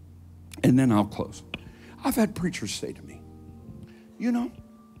 and then I'll close. I've had preachers say to me, you know,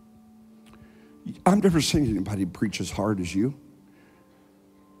 I've never seen anybody preach as hard as you.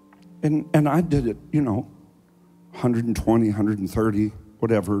 And I did it, you know, 120, 130,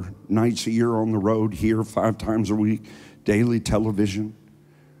 whatever, nights a year on the road, here 5 times a week, daily television,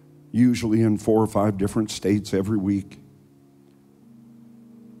 usually in 4 or 5 different states every week.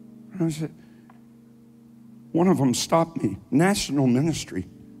 And I said, one of them stopped me, national ministry.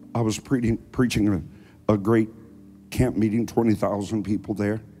 I was preaching a great camp meeting, 20,000 people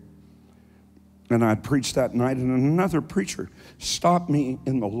there. And I'd preached that night, and another preacher stopped me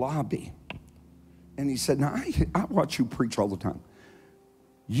in the lobby. And he said, now, I watch you preach all the time.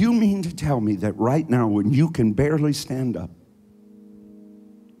 You mean to tell me that right now, when you can barely stand up,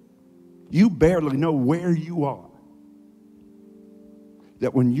 you barely know where you are,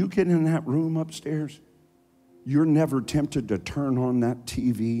 that when you get in that room upstairs, you're never tempted to turn on that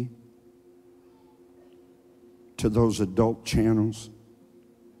TV to those adult channels?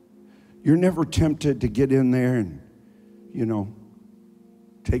 You're never tempted to get in there and, you know,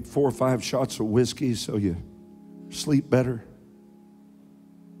 take 4 or 5 shots of whiskey so you sleep better?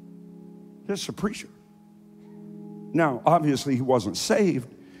 This is a preacher. Now, obviously, he wasn't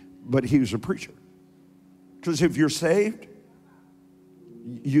saved, but he was a preacher. Because if you're saved,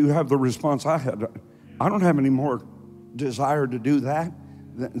 you have the response I had. I don't have any more desire to do that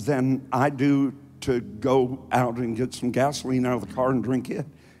than I do to go out and get some gasoline out of the car and drink it.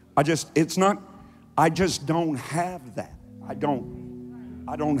 I just don't have that. I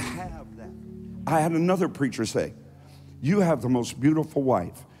don't have that. I had another preacher say, you have the most beautiful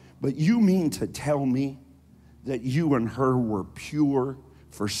wife, but you mean to tell me that you and her were pure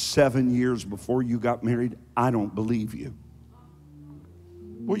for 7 years before you got married? I don't believe you.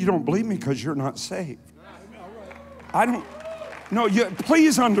 Well, you don't believe me because you're not saved.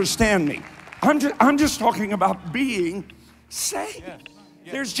 Please understand me. I'm just talking about being saved. Yes.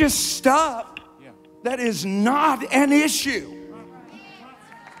 Yes. There's just stuff that is not an issue.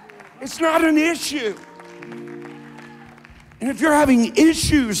 It's not an issue. And if you're having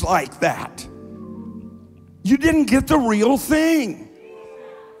issues like that, you didn't get the real thing.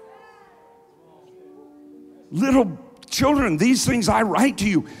 Little children, these things I write to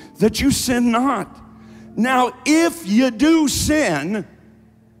you, that you sin not. Now, if you do sin,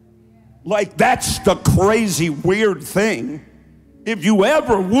 like that's the crazy, weird thing, if you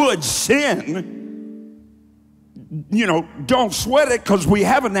ever would sin, don't sweat it, because we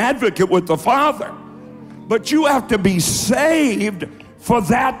have an advocate with the Father. But you have to be saved for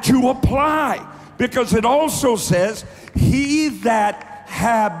that to apply. Because it also says, he that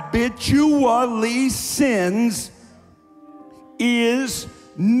habitually sins is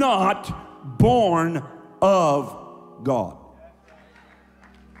not born of God.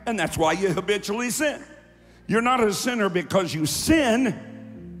 And that's why you habitually sin. You're not a sinner because you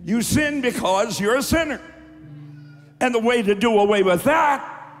sin. You sin because you're a sinner. And the way to do away with that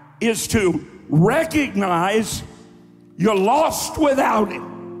is to recognize you're lost without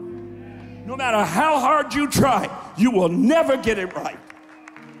him. No matter how hard you try, you will never get it right.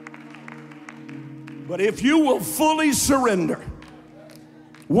 But if you will fully surrender,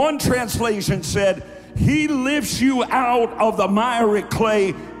 one translation said, he lifts you out of the miry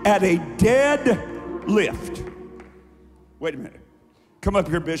clay at a dead lift. Wait a minute. Come up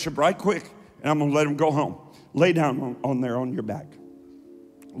here, Bishop, right quick, and I'm going to let him go home. Lay down on there on your back.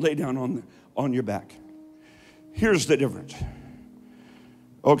 Lay down on your back. Here's the difference.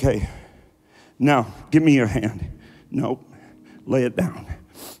 Okay. Now, give me your hand. Nope. Lay it down.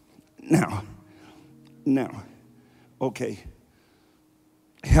 Now. Okay.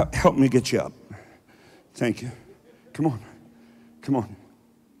 Help me get you up. Thank you. Come on.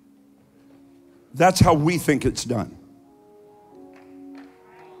 That's how we think it's done.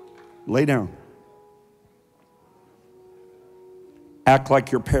 Lay down. Act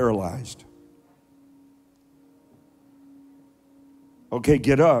like you're paralyzed. Okay,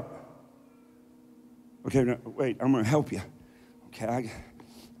 get up. Okay, no, wait, I'm going to help you. Okay,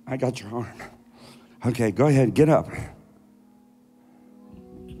 I got your arm. Okay, go ahead, get up.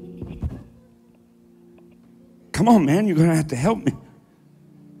 Come on, man, you're going to have to help me.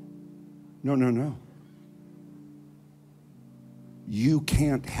 No. You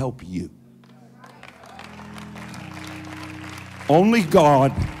can't help you. Only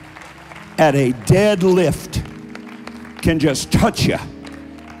God at a dead lift can just touch you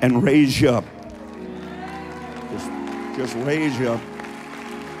and raise you up. Just raise you up.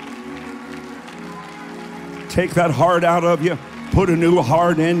 Take that heart out of you, put a new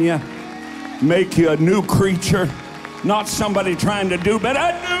heart in you, make you a new creature, not somebody trying to do, but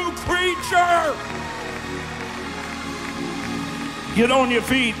a new creature. Get on your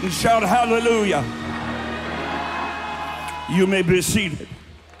feet and shout hallelujah. You may be seated.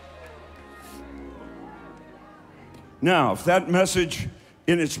 Now, if that message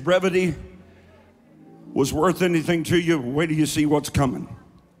in its brevity was worth anything to you, wait till you see what's coming.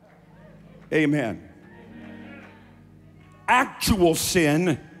 Amen. Actual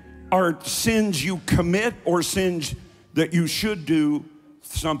sin are sins you commit or sins that you should do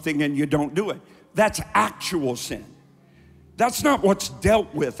something and you don't do it. That's actual sin. That's not what's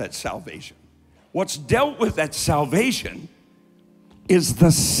dealt with at salvation. What's dealt with at salvation is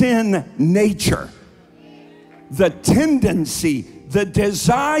the sin nature, the tendency, the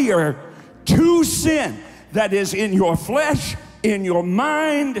desire to sin that is in your flesh, in your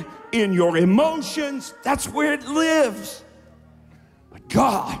mind, in your emotions. That's where it lives. But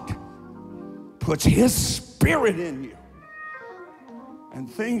God puts his spirit in you. And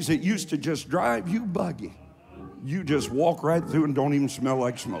things that used to just drive you buggy, you just walk right through and don't even smell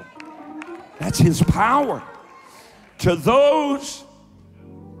like smoke. That's his power. To those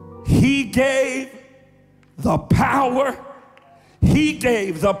he gave the power. He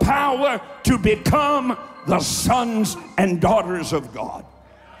gave the power to become the sons and daughters of God.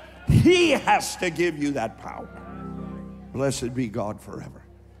 He has to give you that power. Blessed be God forever.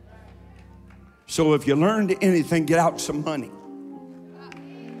 So if you learned anything, get out some money.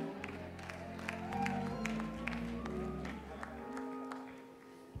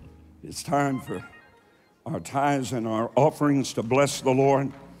 It's time for our tithes and our offerings to bless the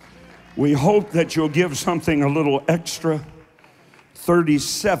Lord. We hope that you'll give something a little extra.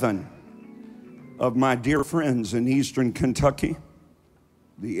 37 of my dear friends in Eastern Kentucky,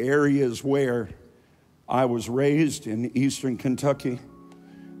 the areas where I was raised in Eastern Kentucky,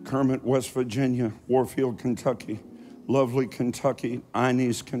 Kermit, West Virginia, Warfield, Kentucky, Lovely, Kentucky,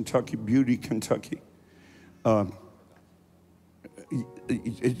 Inez, Kentucky, Beauty, Kentucky. You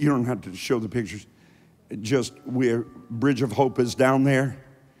don't have to show the pictures. Just where Bridge of Hope is down there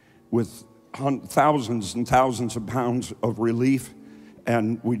with thousands and thousands of pounds of relief,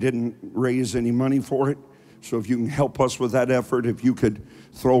 and we didn't raise any money for it. So if you can help us with that effort, if you could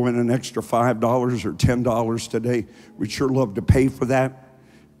throw in an extra $5 or $10 today, we'd sure love to pay for that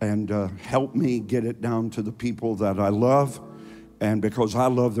and help me get it down to the people that I love. And because I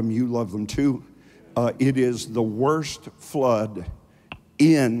love them, you love them too. It is the worst flood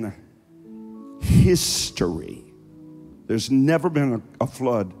in history. There's never been a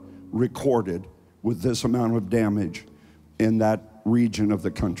flood recorded with this amount of damage in that region of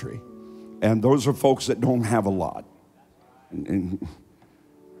the country. And those are folks that don't have a lot. And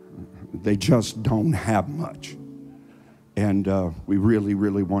they just don't have much. And we really,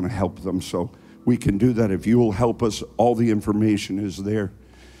 really want to help them. So we can do that if you will help us. All the information is there.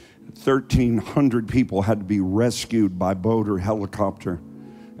 1,300 people had to be rescued by boat or helicopter.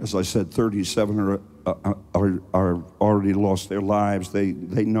 As I said, 37 are already lost their lives. They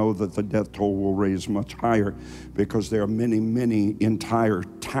know that the death toll will raise much higher because there are many, many entire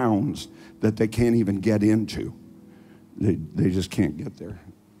towns that they can't even get into. They just can't get there.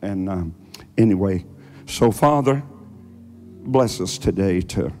 And anyway, so Father, bless us today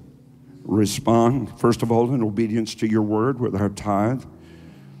to respond, first of all, in obedience to your word with our tithe.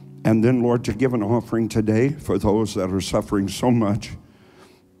 And then, Lord, to give an offering today for those that are suffering so much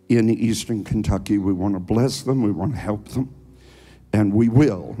in Eastern Kentucky. We want to bless them. We want to help them. And we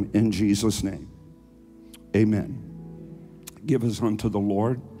will, in Jesus' name. Amen. Give us unto the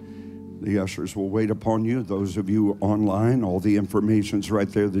Lord. The ushers will wait upon you. Those of you online, all the information's right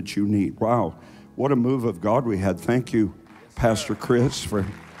there that you need. Wow, what a move of God we had. Thank you, Pastor Chris, for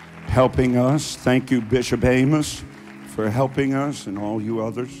helping us. Thank you, Bishop Amos, for helping us, and all you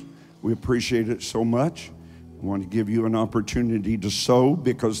others. We appreciate it so much. I want to give you an opportunity to sow,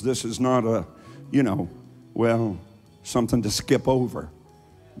 because this is not a, something to skip over.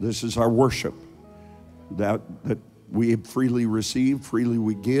 This is our worship that we freely receive, freely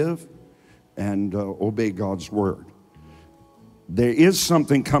we give, and obey God's word. There is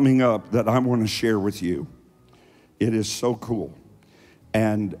something coming up that I want to share with you. It is so cool.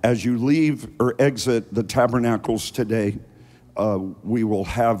 And as you leave or exit the tabernacles today, we will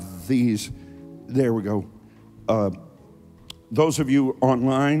have these. There we go. Those of you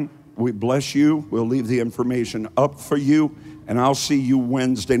online, we bless you. We'll leave the information up for you. And I'll see you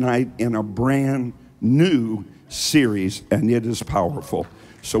Wednesday night in a brand new series, and it is powerful.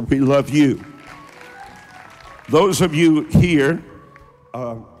 So we love you. Those of you here,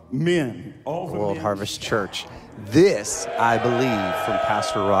 men, all the World men. Harvest Church. This, I believe, from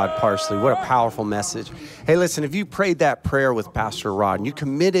Pastor Rod Parsley. What a powerful message. Hey, listen, if you prayed that prayer with Pastor Rod and you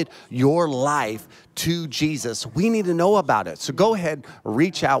committed your life to Jesus, we need to know about it. So go ahead,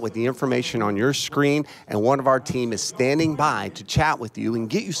 reach out with the information on your screen, and one of our team is standing by to chat with you and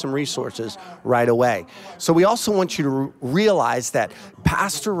get you some resources right away. So we also want you to realize that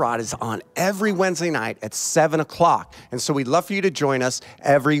Pastor Rod is on every Wednesday night at 7 o'clock. And so we'd love for you to join us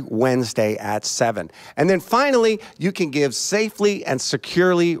every Wednesday at 7. And then finally, you can give safely and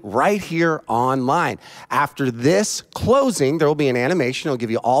securely right here online. After this closing, there will be an animation. It'll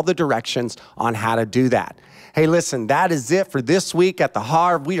give you all the directions on how to do that. Hey, listen, that is it for this week at the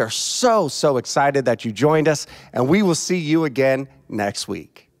Harv. We are so excited that you joined us, and we will see you again next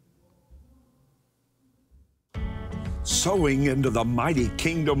week. Sowing into the mighty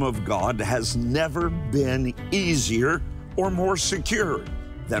kingdom of God has never been easier or more secure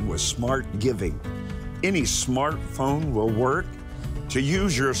than with smart giving. Any smartphone will work. To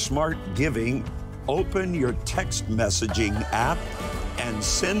use your smart giving, open your text messaging app and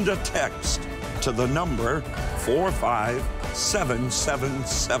send a text to the number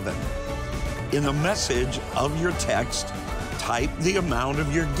 45777. In the message of your text, type the amount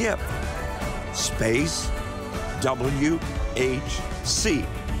of your gift, space WHC.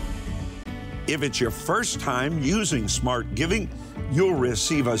 If it's your first time using smart giving, you'll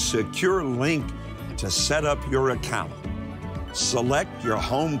receive a secure link to set up your account. Select your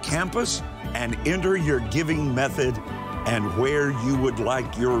home campus and enter your giving method and where you would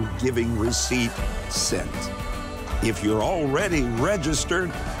like your giving receipt sent. If you're already registered,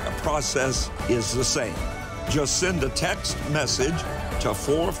 the process is the same. Just send a text message to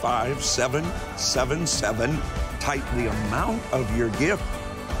 45777, type the amount of your gift,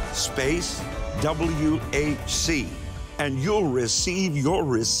 space WHC, and you'll receive your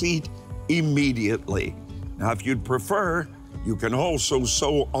receipt immediately. Now, if you'd prefer, you can also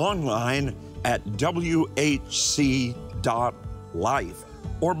sow online at whc.life,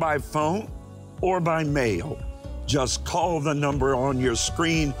 or by phone or by mail. Just call the number on your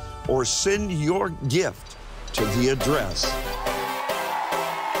screen or send your gift to the address.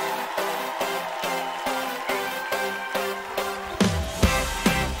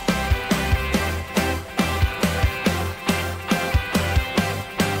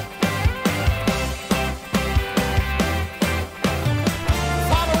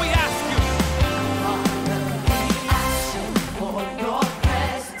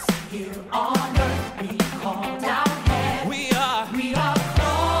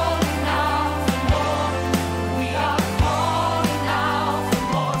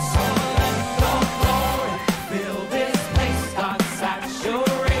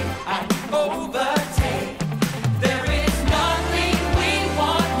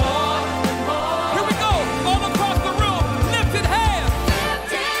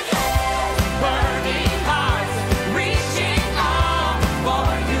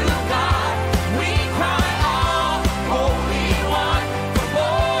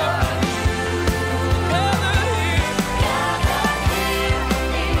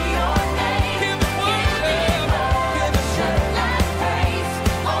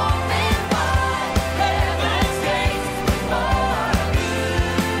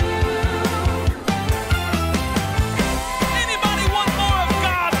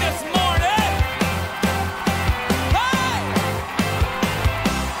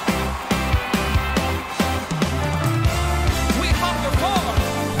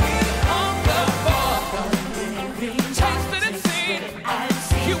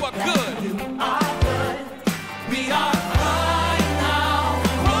 You are good.